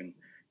divisions. You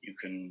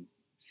can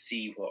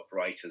see what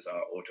writers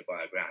are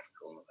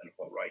autobiographical and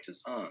what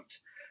writers aren't.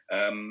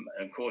 And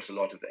of course, a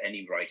lot of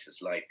any writer's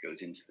life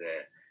goes into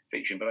their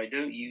fiction, but I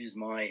don't use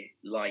my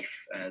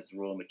life as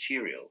raw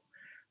material.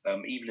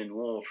 Evelyn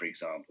Waugh, for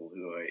example,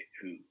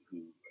 who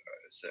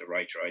is a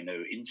writer I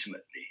know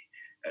intimately,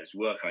 whose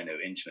work I know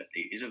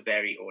intimately, is a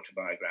very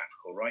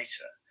autobiographical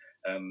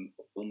writer.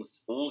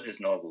 Almost all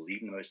his novels,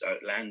 even the most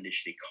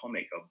outlandishly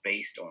comic, are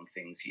based on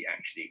things he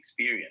actually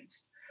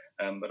experienced.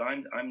 But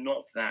I'm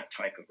not that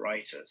type of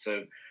writer.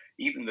 So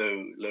even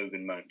though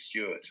Logan Mount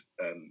Stewart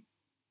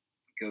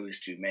goes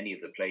to many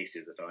of the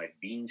places that I've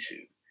been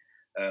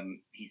to,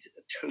 he's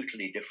a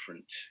totally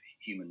different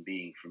human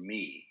being from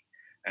me.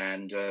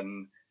 And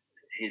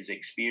his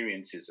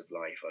experiences of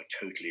life are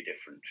totally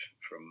different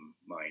from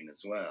mine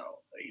as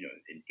well.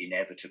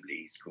 Inevitably,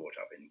 he's caught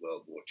up in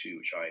World War II,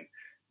 which I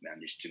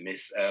managed to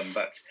miss.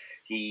 But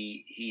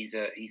he's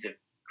a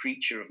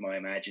creature of my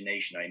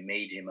imagination. I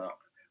made him up,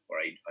 or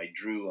I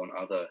drew on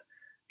other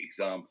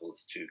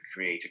examples to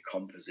create a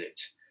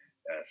composite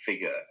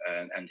figure,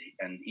 and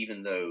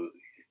even though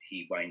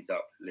he winds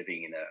up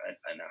living in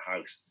a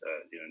house,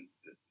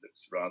 that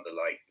looks rather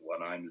like the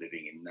one I'm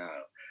living in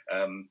now.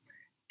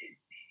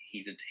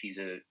 He's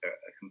a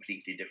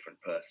completely different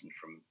person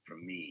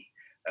from me,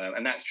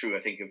 and that's true. I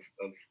think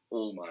of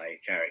all my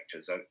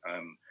characters.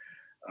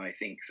 I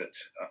think that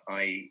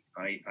I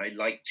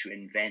like to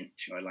invent.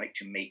 I like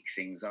to make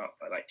things up.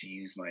 I like to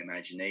use my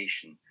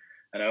imagination,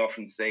 and I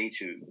often say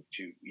to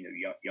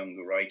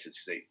younger writers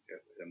who say,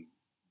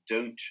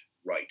 don't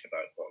write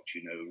about what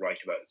you know.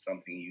 Write about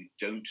something you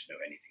don't know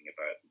anything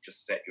about.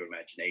 Just set your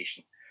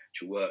imagination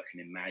to work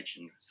and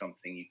imagine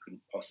something you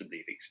couldn't possibly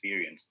have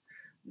experienced.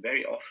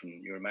 Very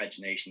often, your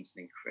imagination is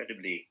an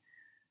incredibly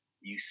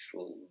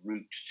useful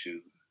route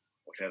to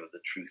whatever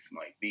the truth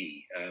might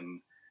be.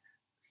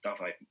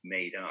 Stuff I've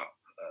made up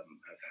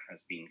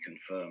has been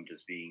confirmed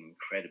as being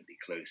incredibly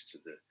close to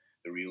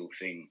the real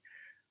thing.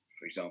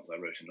 For example, I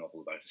wrote a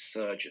novel about a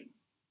surgeon,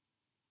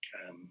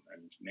 and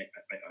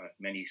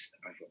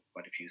I've got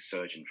quite a few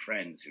surgeon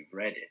friends who've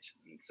read it,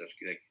 and sort of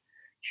they're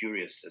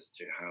curious as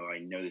to how I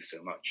know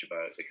so much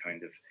about the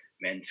kind of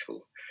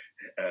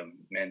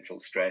mental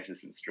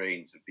stresses and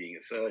strains of being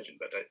a surgeon.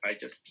 But I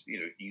just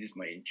used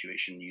my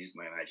intuition, used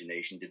my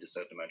imagination, did a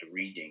certain amount of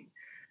reading,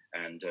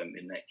 and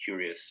in that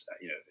curious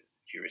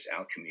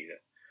alchemy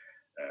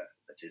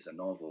that is a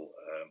novel,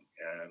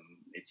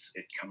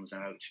 it comes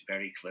out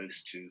very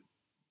close to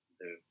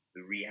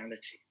the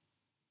reality.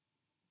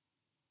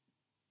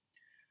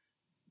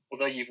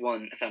 Although you've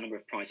won a fair number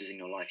of prizes in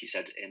your life, you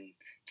said in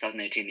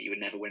 2018 that you would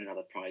never win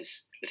another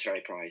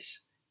literary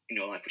prize in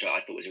your life, which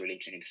I thought was a really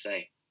interesting thing to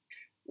say.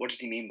 What does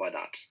he mean by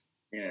that?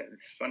 Yeah,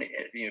 it's funny.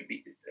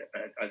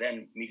 I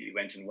then immediately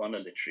went and won a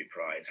literary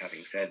prize,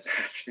 having said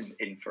that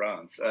in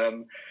France.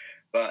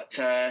 But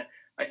I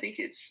think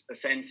it's a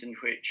sense in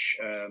which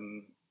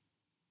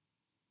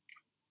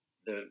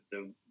the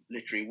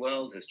literary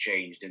world has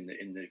changed in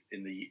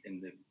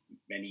the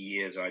many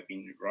years I've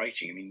been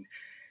writing. I mean,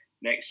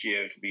 next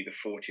year it'll be the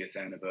 40th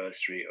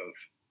anniversary of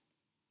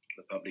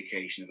the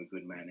publication of A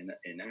Good Man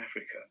in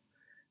Africa,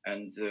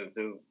 and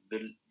the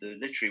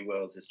literary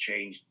world has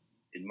changed,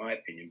 in my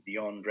opinion,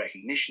 beyond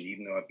recognition.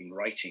 Even though I've been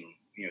writing,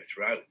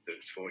 throughout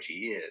those 40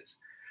 years,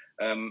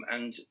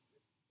 and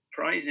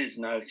prizes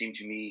now seem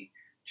to me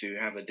to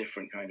have a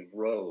different kind of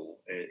role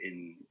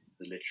in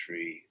the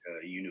literary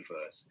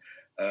universe.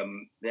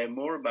 They're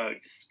more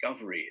about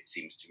discovery, it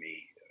seems to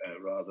me,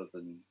 rather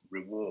than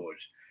reward.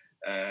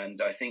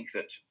 And I think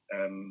that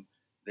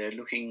they're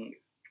looking,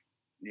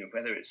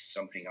 whether it's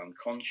something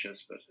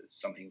unconscious, but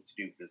it's something to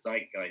do with the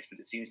zeitgeist. But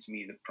it seems to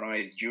me the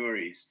prize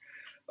juries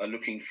are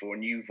looking for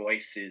new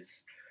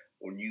voices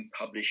or new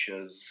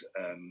publishers,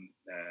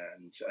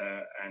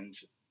 and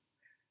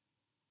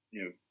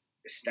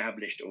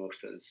established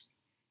authors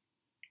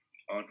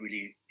aren't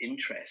really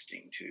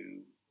interesting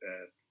to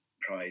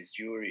prize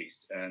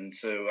juries. And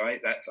so I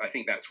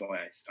think that's why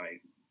I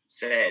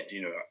said,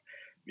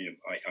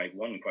 I've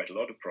won quite a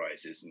lot of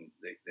prizes, and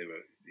they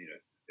were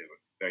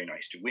very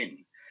nice to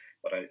win,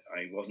 but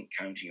I wasn't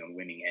counting on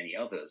winning any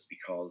others,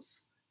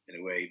 because in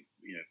a way,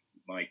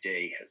 my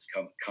day has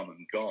come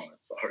and gone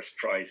as far as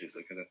prizes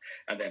are concerned.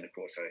 And then of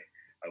course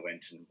I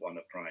went and won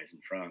a prize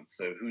in France.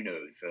 So who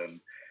knows?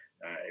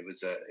 It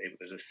was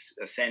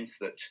a sense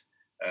that,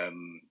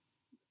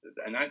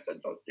 and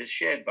it's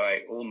shared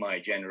by all my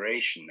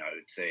generation, I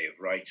would say, of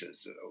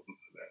writers,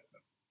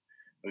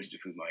 most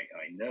of whom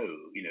I know.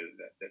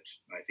 That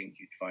I think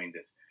you'd find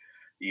that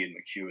Ian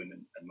McEwan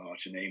and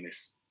Martin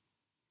Amis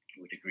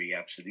would agree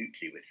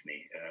absolutely with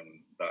me.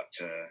 But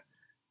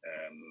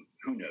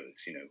who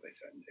knows?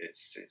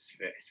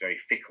 It's very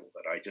fickle.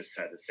 But I just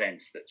had a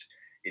sense that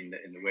in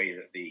the way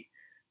that the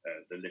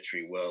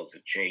literary world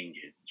had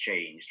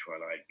changed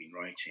while I'd been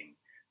writing,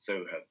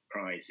 so have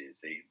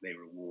prizes. They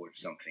reward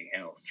something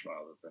else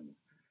rather than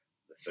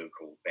the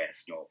so-called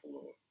best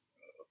novel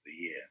of the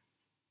year.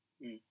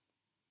 Mm.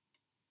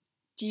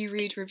 Do you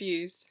read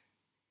reviews?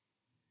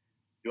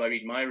 Do I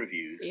read my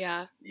reviews?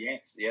 Yeah.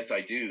 Yes,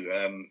 I do.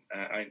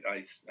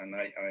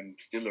 I'm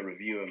still a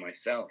reviewer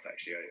myself.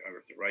 Actually,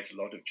 I write a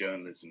lot of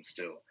journalism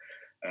still.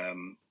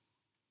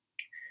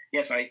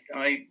 Yes,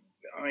 I'm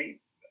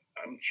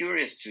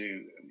curious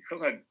to,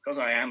 because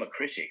I am a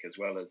critic as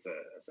well as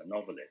a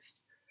novelist.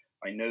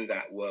 I know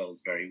that world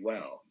very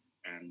well,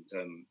 and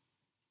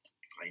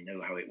I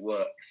know how it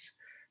works.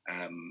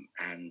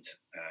 And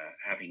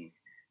having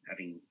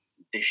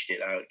dished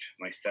it out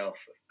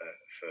myself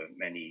for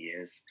many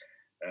years,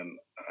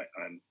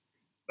 I'm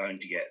bound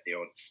to get the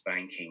odd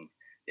spanking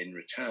in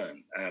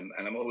return. And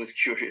I'm always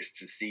curious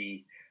to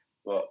see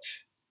what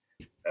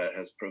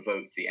has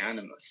provoked the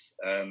animus.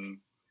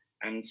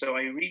 And so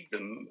I read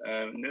them.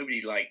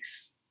 Nobody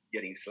likes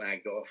getting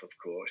slagged off, of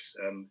course.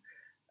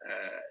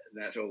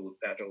 That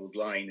old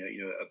line,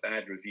 a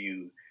bad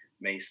review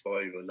may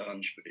spoil your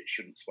lunch, but it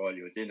shouldn't spoil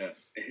your dinner,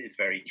 is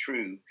very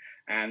true.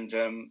 And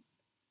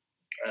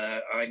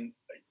I'm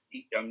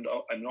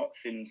not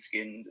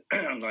thin-skinned,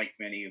 unlike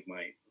many of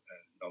my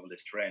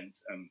novelist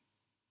friends.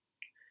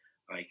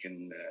 I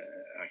can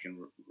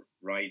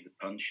ride the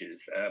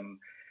punches.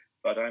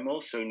 But I'm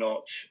also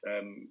not.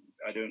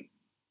 I don't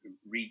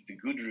read the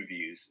good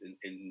reviews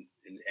in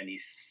any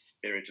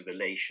spirit of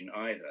elation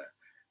either.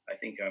 I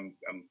think I'm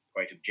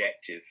quite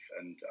objective,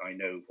 and I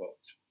know what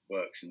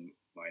works in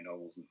my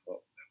novels and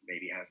what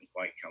maybe hasn't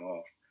quite come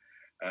off.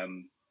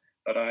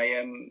 But I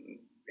am.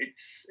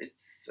 It's.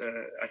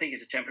 I think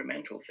it's a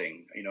temperamental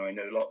thing. I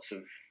know lots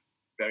of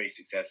very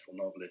successful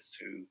novelists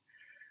who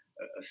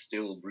are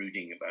still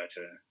brooding about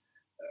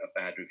a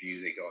bad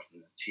review they got in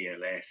the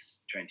TLS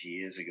 20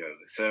 years ago.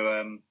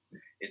 So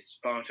it's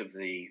part of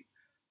the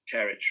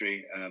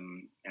territory,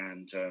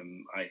 and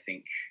I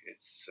think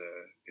it's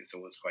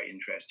always quite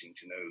interesting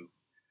to know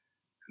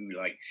who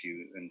likes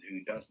you and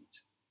who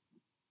doesn't.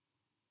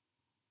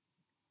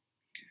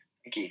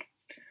 Thank you.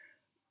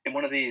 In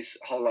one of these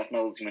whole life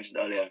novels you mentioned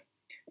earlier,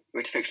 you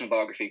wrote a fictional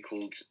biography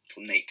called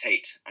Nate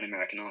Tate, an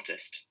American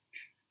artist,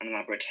 an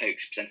elaborate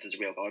hoax presented as a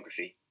real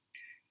biography.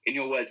 In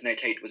your words, Nate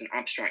Tate was an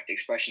abstract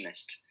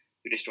expressionist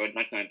who destroyed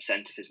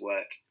 99% of his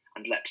work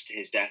and leapt to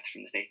his death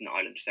from the Staten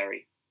Island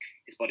ferry.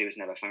 His body was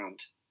never found.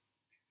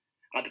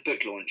 At the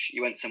book launch,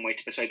 you went some way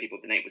to persuade people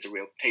that Tate was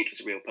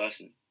a real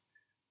person.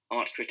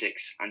 Art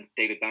critics and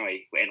David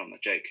Bowie were in on the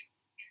joke.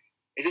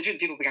 Is it true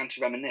that people began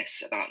to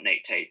reminisce about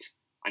Nate Tate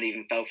and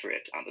even fell for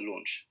it at the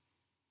launch?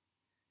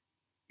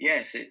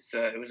 Yes, it's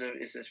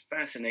a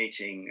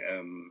fascinating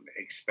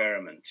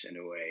experiment in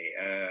a way.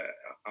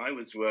 I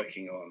was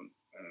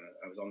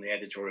on the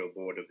editorial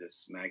board of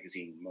this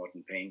magazine,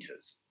 Modern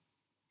Painters,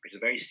 which is a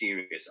very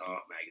serious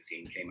art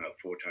magazine. Came out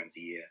 4 times a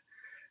year.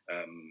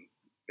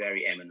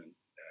 Very eminent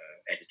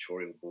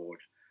editorial board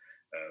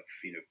of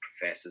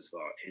professors of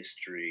art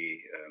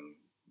history,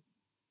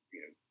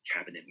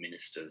 cabinet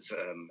ministers,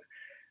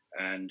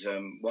 and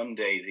one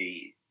day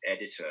the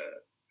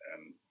editor,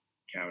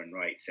 Karen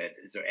Wright, said,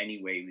 "Is there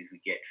any way we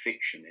could get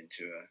fiction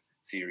into a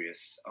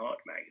serious art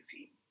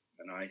magazine?"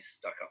 And I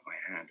stuck up my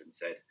hand and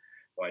said,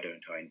 "Why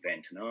don't I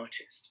invent an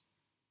artist?"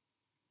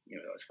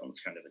 That was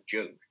almost kind of a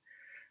joke.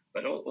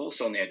 But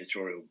also on the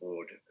editorial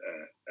board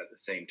at the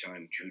same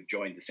time, who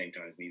joined the same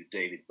time as me, was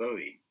David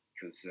Bowie,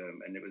 because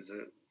and it was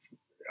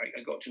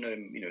I got to know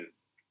him,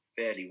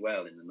 fairly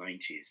well in the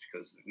 90s,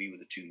 because we were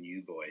the 2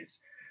 new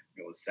boys.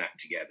 We all sat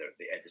together at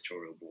the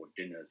editorial board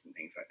dinners and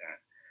things like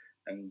that.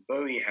 And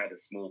Bowie had a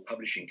small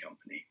publishing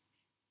company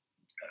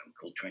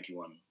called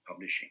 21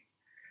 Publishing.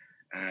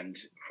 And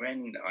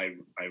when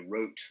I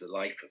wrote The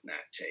Life of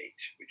Nat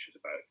Tate, which was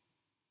about,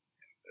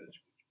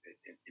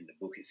 in the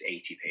book, it's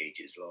 80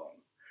 pages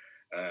long,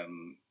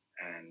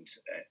 and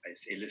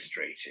it's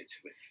illustrated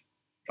with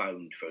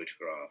found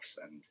photographs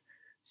and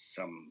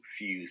some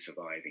few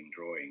surviving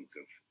drawings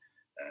of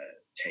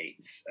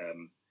Tate's.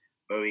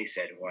 Bowie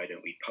said, "Why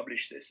don't we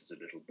publish this as a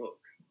little book?"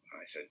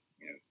 I said,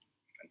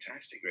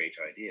 fantastic, great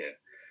idea.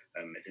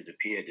 It had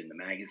appeared in the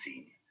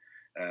magazine,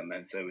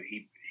 and so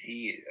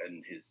he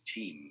and his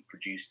team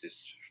produced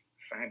this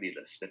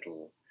fabulous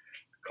little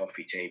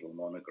coffee table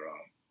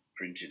monograph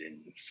printed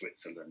in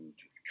Switzerland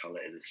with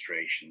color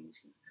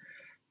illustrations, and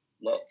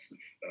lots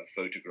of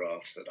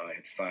photographs that I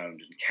had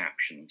found and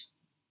captioned.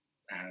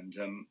 And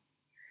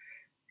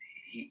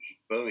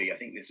Bowie, I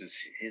think this was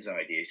his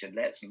idea, he said,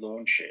 "Let's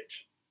launch it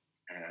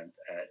and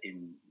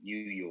in New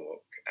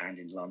York and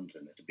in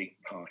London at a big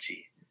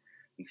party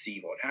and see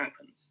what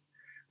happens."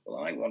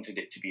 Well, I wanted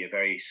it to be a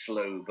very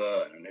slow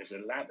burn, and it's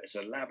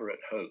an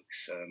elaborate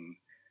hoax.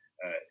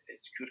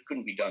 It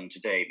couldn't be done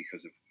today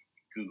because of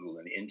Google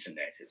and the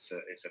internet. It's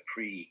a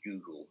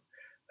pre-Google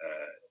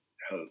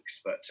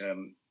hoax, but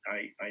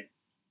I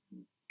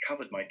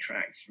covered my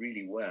tracks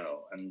really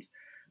well, and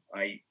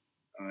I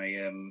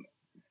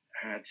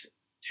had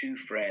 2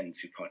 friends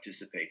who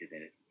participated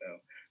in it.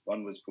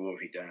 One was Gore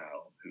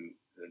Vidal,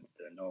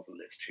 the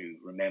novelist, who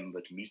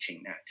remembered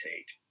meeting Nat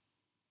Tate,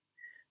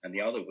 and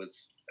the other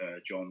was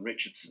John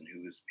Richardson,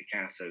 who was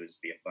Picasso's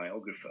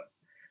biographer.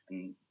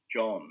 And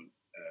John,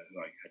 who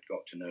I had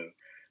got to know,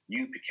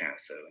 knew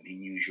Picasso, and he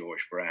knew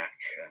Georges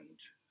Braque and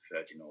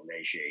Ferdinand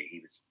Léger. He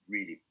was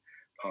really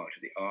part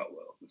of the art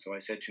world. And so I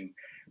said to him,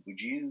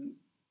 "Would you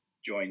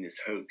join this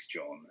hoax,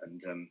 John,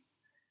 and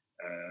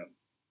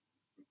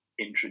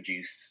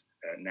introduce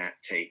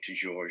Nat Tate to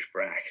Georges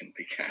Braque and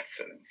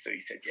Picasso?" And so he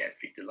said, "Yes,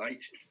 be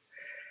delighted."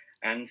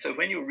 And so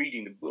when you're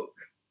reading the book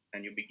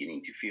and you're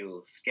beginning to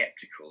feel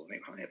skeptical,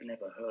 I have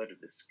never heard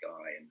of this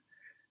guy,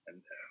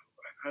 and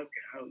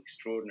how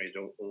extraordinary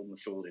that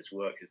almost all his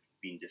work has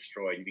been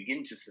destroyed. You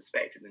begin to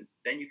suspect it, and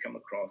then you come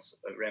across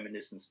a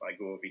reminiscence by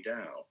Gore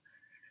Vidal,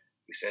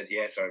 who says,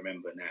 "Yes, I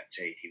remember Nat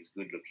Tate. He was a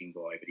good-looking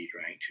boy, but he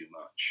drank too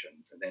much."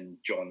 And then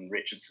John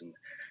Richardson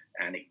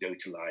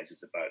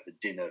anecdotalizes about the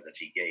dinner that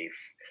he gave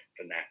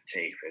for Nat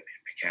Tate, where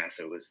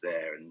Picasso was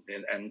there,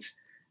 and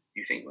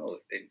you think,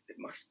 well, it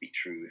must be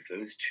true if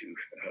those 2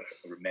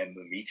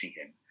 remember meeting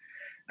him.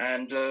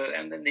 And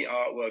then the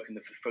artwork and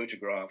the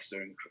photographs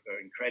are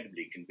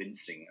incredibly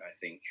convincing, I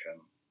think.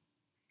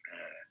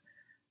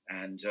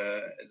 And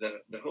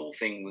the whole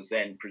thing was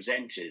then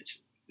presented,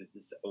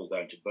 this all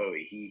down to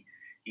Bowie.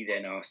 He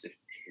then asked if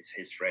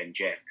his friend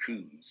Jeff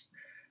Koons,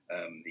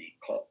 the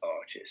pop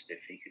artist,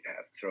 if he could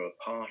throw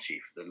a party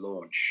for the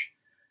launch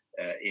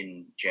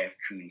in Jeff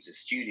Koons'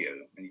 studio,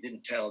 and he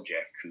didn't tell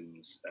Jeff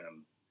Koons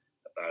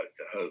about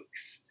the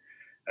hoax.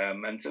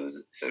 And so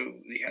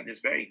we had this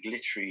very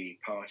glittery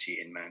party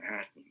in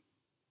Manhattan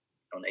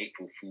on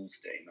April Fool's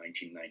Day,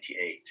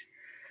 1998.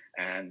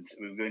 And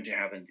we were going to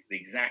have the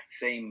exact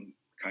same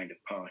kind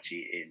of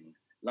party in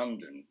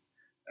London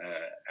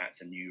at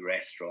a new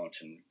restaurant.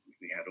 And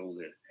we had all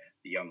the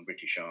young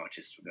British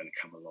artists were going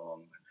to come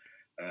along.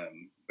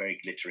 Very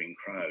glittering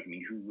crowd. I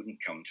mean, who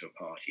wouldn't come to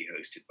a party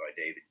hosted by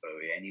David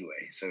Bowie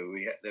anyway? So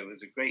there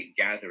was a great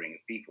gathering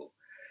of people.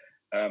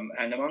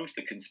 And amongst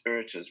the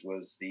conspirators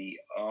was the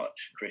art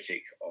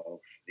critic of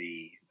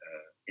the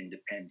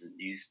independent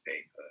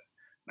newspaper,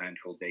 a man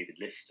called David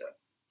Lister.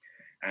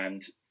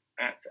 And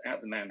at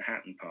the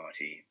Manhattan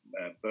party,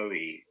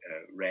 Bowie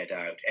read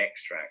out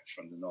extracts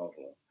from the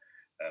novel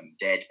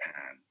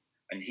Deadpan,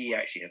 and he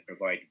actually had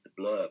provided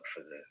the blurb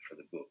for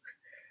the book.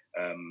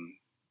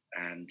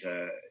 And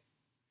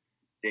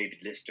David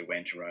Lister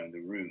went around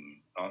the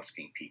room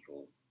asking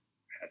people,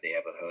 had they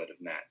ever heard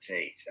of Nat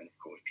Tate? And of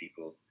course,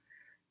 people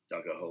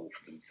dug a hole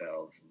for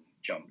themselves and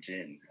jumped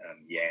in.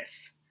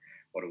 Yes,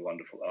 what a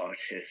wonderful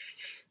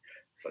artist.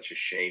 Such a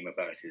shame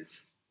about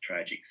his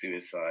tragic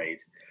suicide,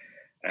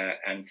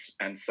 and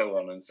so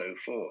on and so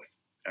forth.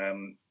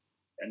 And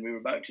we were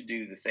about to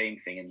do the same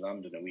thing in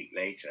London a week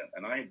later,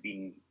 and I had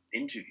been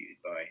interviewed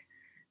by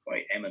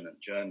quite eminent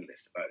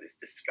journalists about this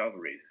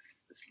discovery,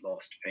 this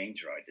lost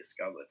painter I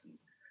discovered, and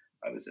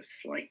I was a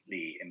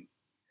slightly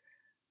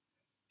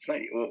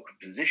awkward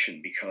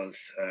position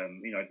because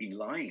I'd been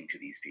lying to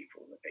these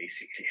people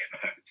basically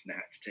about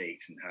Nat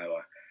Tate and how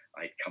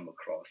I'd come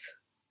across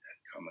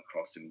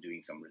him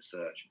doing some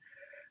research.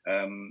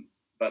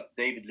 But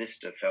David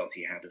Lister felt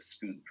he had a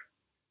scoop,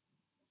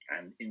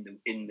 and in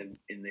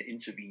the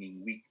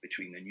intervening week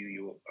between the New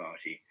York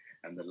party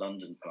and the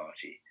London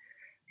party,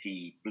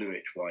 he blew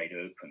it wide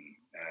open.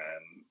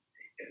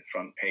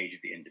 Front page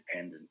of the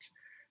Independent: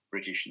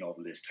 British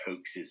novelist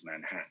hoaxes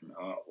Manhattan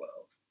art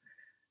world.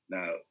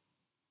 Now,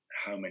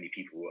 how many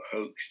people were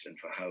hoaxed and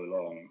for how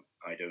long,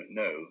 I don't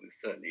know.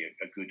 Certainly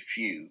a good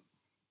few,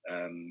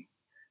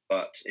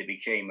 but it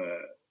became a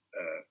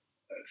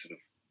sort of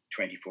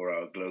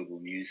 24-hour global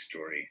news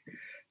story.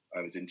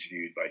 I was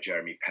interviewed by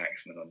Jeremy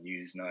Paxman on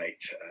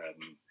Newsnight.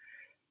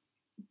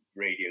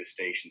 Radio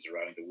stations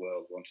around the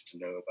world wanted to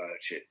know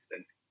about it,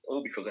 and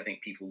all because I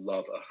think people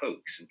love a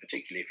hoax, and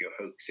particularly if you're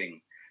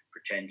hoaxing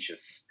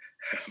pretentious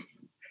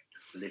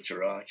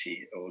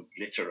literati or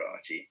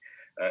glitterati,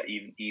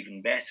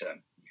 even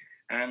better.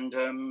 And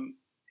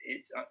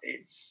it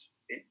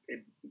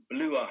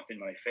blew up in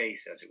my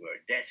face, as it were,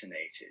 it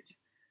detonated,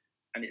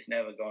 and it's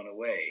never gone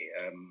away.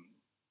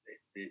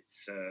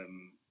 It's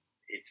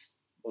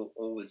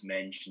always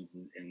mentioned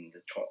in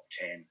the top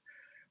 10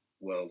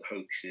 world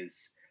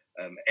hoaxes.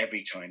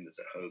 Every time there's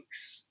a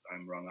hoax,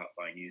 I'm rung up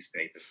by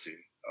newspapers to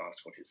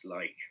ask what it's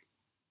like.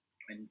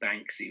 When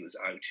Banksy was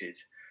outed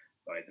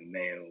by the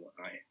Mail,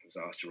 I was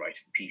asked to write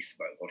a piece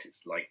about what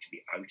it's like to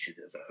be outed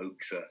as a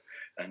hoaxer,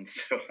 and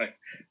so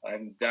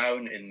I'm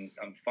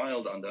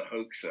filed under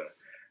hoaxer.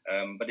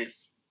 But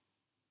it's,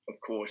 of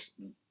course,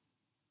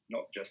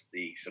 not just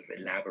the sort of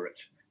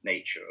elaborate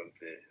nature of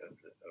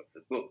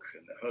the book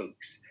and the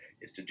hoax.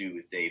 It's to do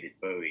with David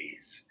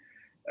Bowie's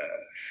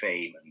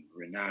fame and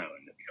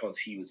renown, because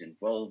he was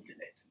involved in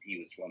it, and he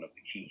was one of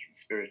the key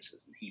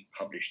conspirators, and he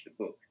published the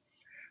book.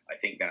 I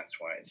think that's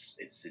why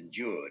it's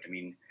endured. I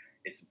mean,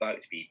 it's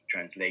about to be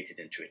translated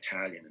into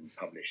Italian and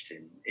published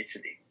in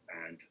Italy,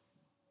 and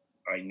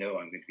I know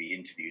I'm going to be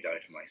interviewed out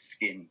of my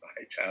skin by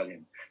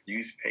Italian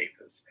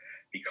newspapers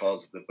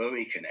because of the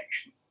Bowie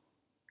connection.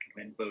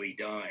 When Bowie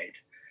died,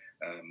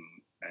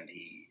 and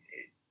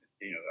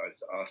I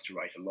was asked to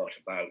write a lot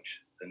about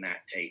the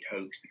Nat Tate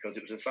hoax, because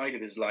it was a side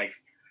of his life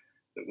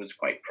that was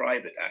quite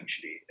private,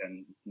 actually,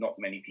 and not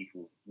many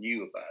people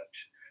knew about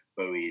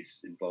Bowie's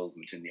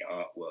involvement in the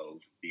art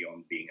world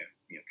beyond being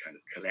a kind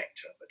of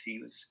collector. But he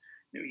was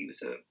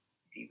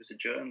a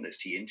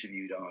journalist. He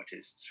interviewed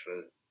artists for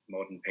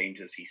modern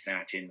painters. He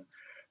sat in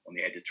on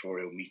the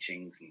editorial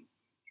meetings and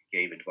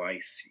gave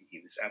advice.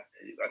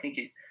 I think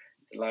it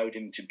allowed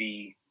him to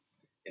be,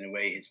 in a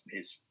way,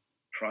 his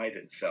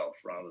private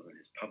self rather than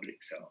his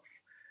public self.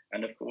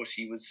 And of course,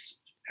 he was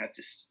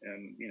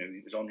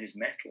on his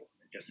mettle.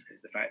 Just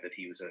the fact that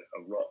he was a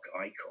rock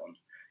icon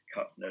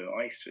cut no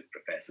ice with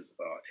professors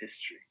of art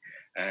history.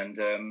 And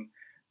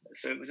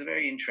so it was a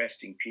very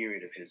interesting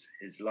period of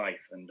his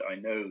life. And I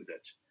know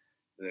that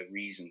the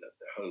reason that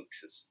the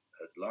hoax has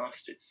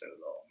lasted so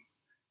long,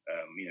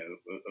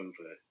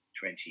 over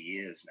 20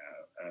 years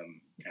now,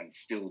 and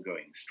still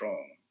going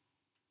strong,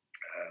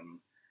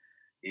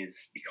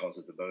 is because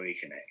of the Bowie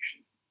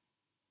connection.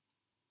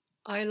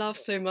 I love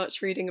so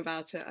much reading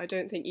about it. I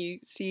don't think you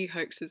see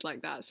hoaxes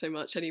like that so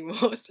much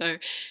anymore. So it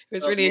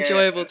was really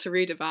enjoyable to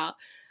read about.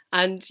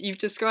 And you've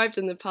described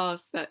in the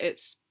past that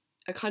it's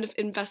a kind of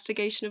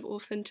investigation of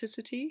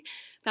authenticity,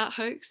 that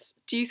hoax.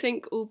 Do you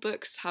think all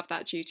books have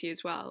that duty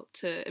as well,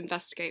 to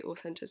investigate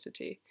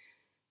authenticity?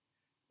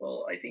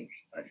 Well, I think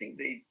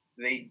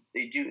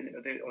they do,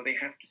 or they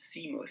have to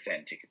seem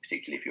authentic,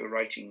 particularly if you're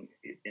writing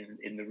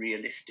in the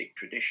realistic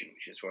tradition,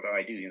 which is what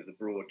I do. The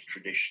broad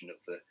tradition of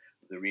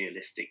the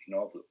realistic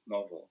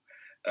novel.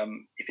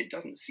 If it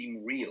doesn't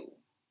seem real,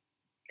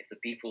 if the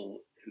people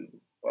who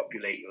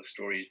populate your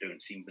stories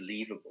don't seem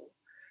believable,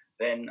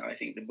 then I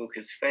think the book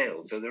has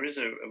failed. So there is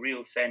a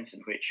real sense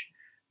in which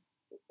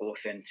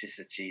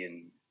authenticity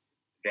and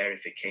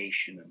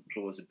verification and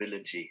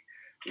plausibility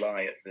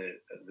lie at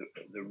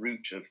the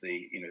root of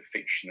the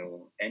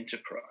fictional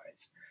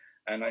enterprise.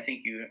 And I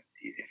think you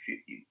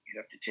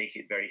have to take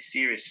it very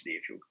seriously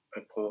if you're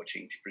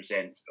purporting to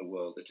present a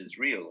world that is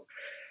real.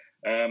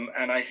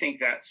 And I think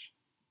that's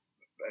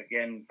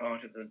again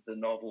part of the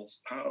novel's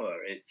power.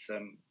 It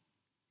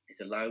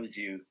allows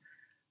you,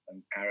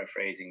 I'm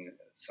paraphrasing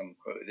some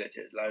quote, that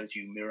it allows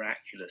you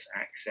miraculous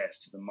access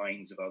to the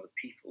minds of other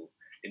people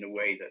in a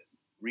way that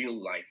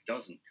real life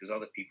doesn't, because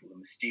other people are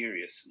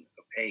mysterious and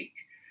opaque,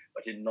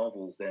 but in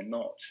novels they're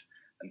not.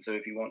 And so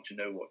if you want to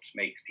know what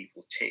makes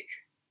people tick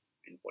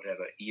in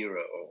whatever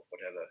era or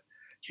whatever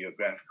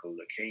geographical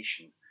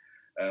location,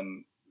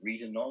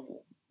 read a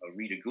novel or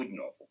read a good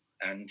novel,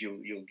 and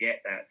you'll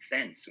get that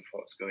sense of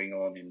what's going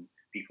on in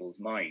people's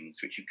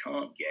minds, which you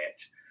can't get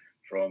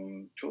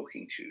from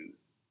talking to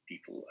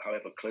people,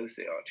 however close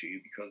they are to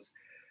you, because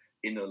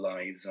inner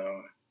lives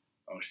are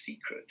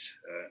secret,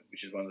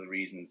 which is one of the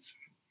reasons,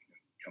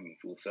 coming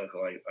full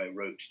circle, I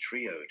wrote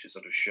Trio, to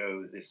sort of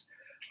show this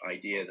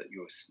idea that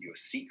your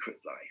secret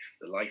life,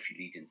 the life you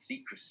lead in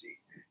secrecy,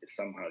 is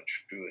somehow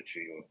truer to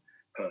your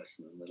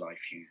person than the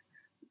life you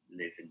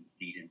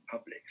lead in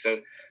public.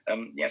 So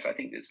yes, I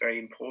think it's very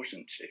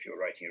important, if you're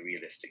writing a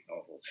realistic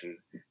novel, to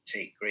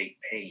take great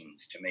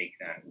pains to make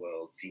that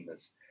world seem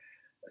as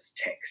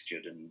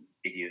textured and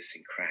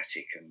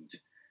idiosyncratic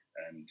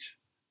and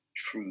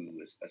true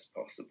as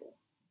possible.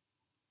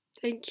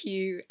 Thank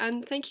you.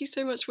 And thank you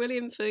so much,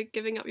 William, for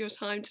giving up your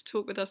time to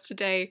talk with us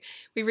today.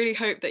 We really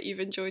hope that you've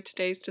enjoyed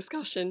today's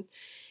discussion.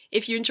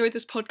 If you enjoyed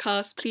this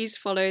podcast, please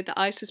follow the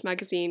ISIS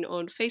magazine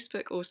on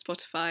Facebook or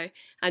Spotify,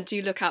 and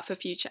do look out for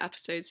future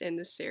episodes in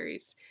this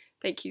series.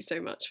 Thank you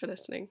so much for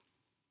listening.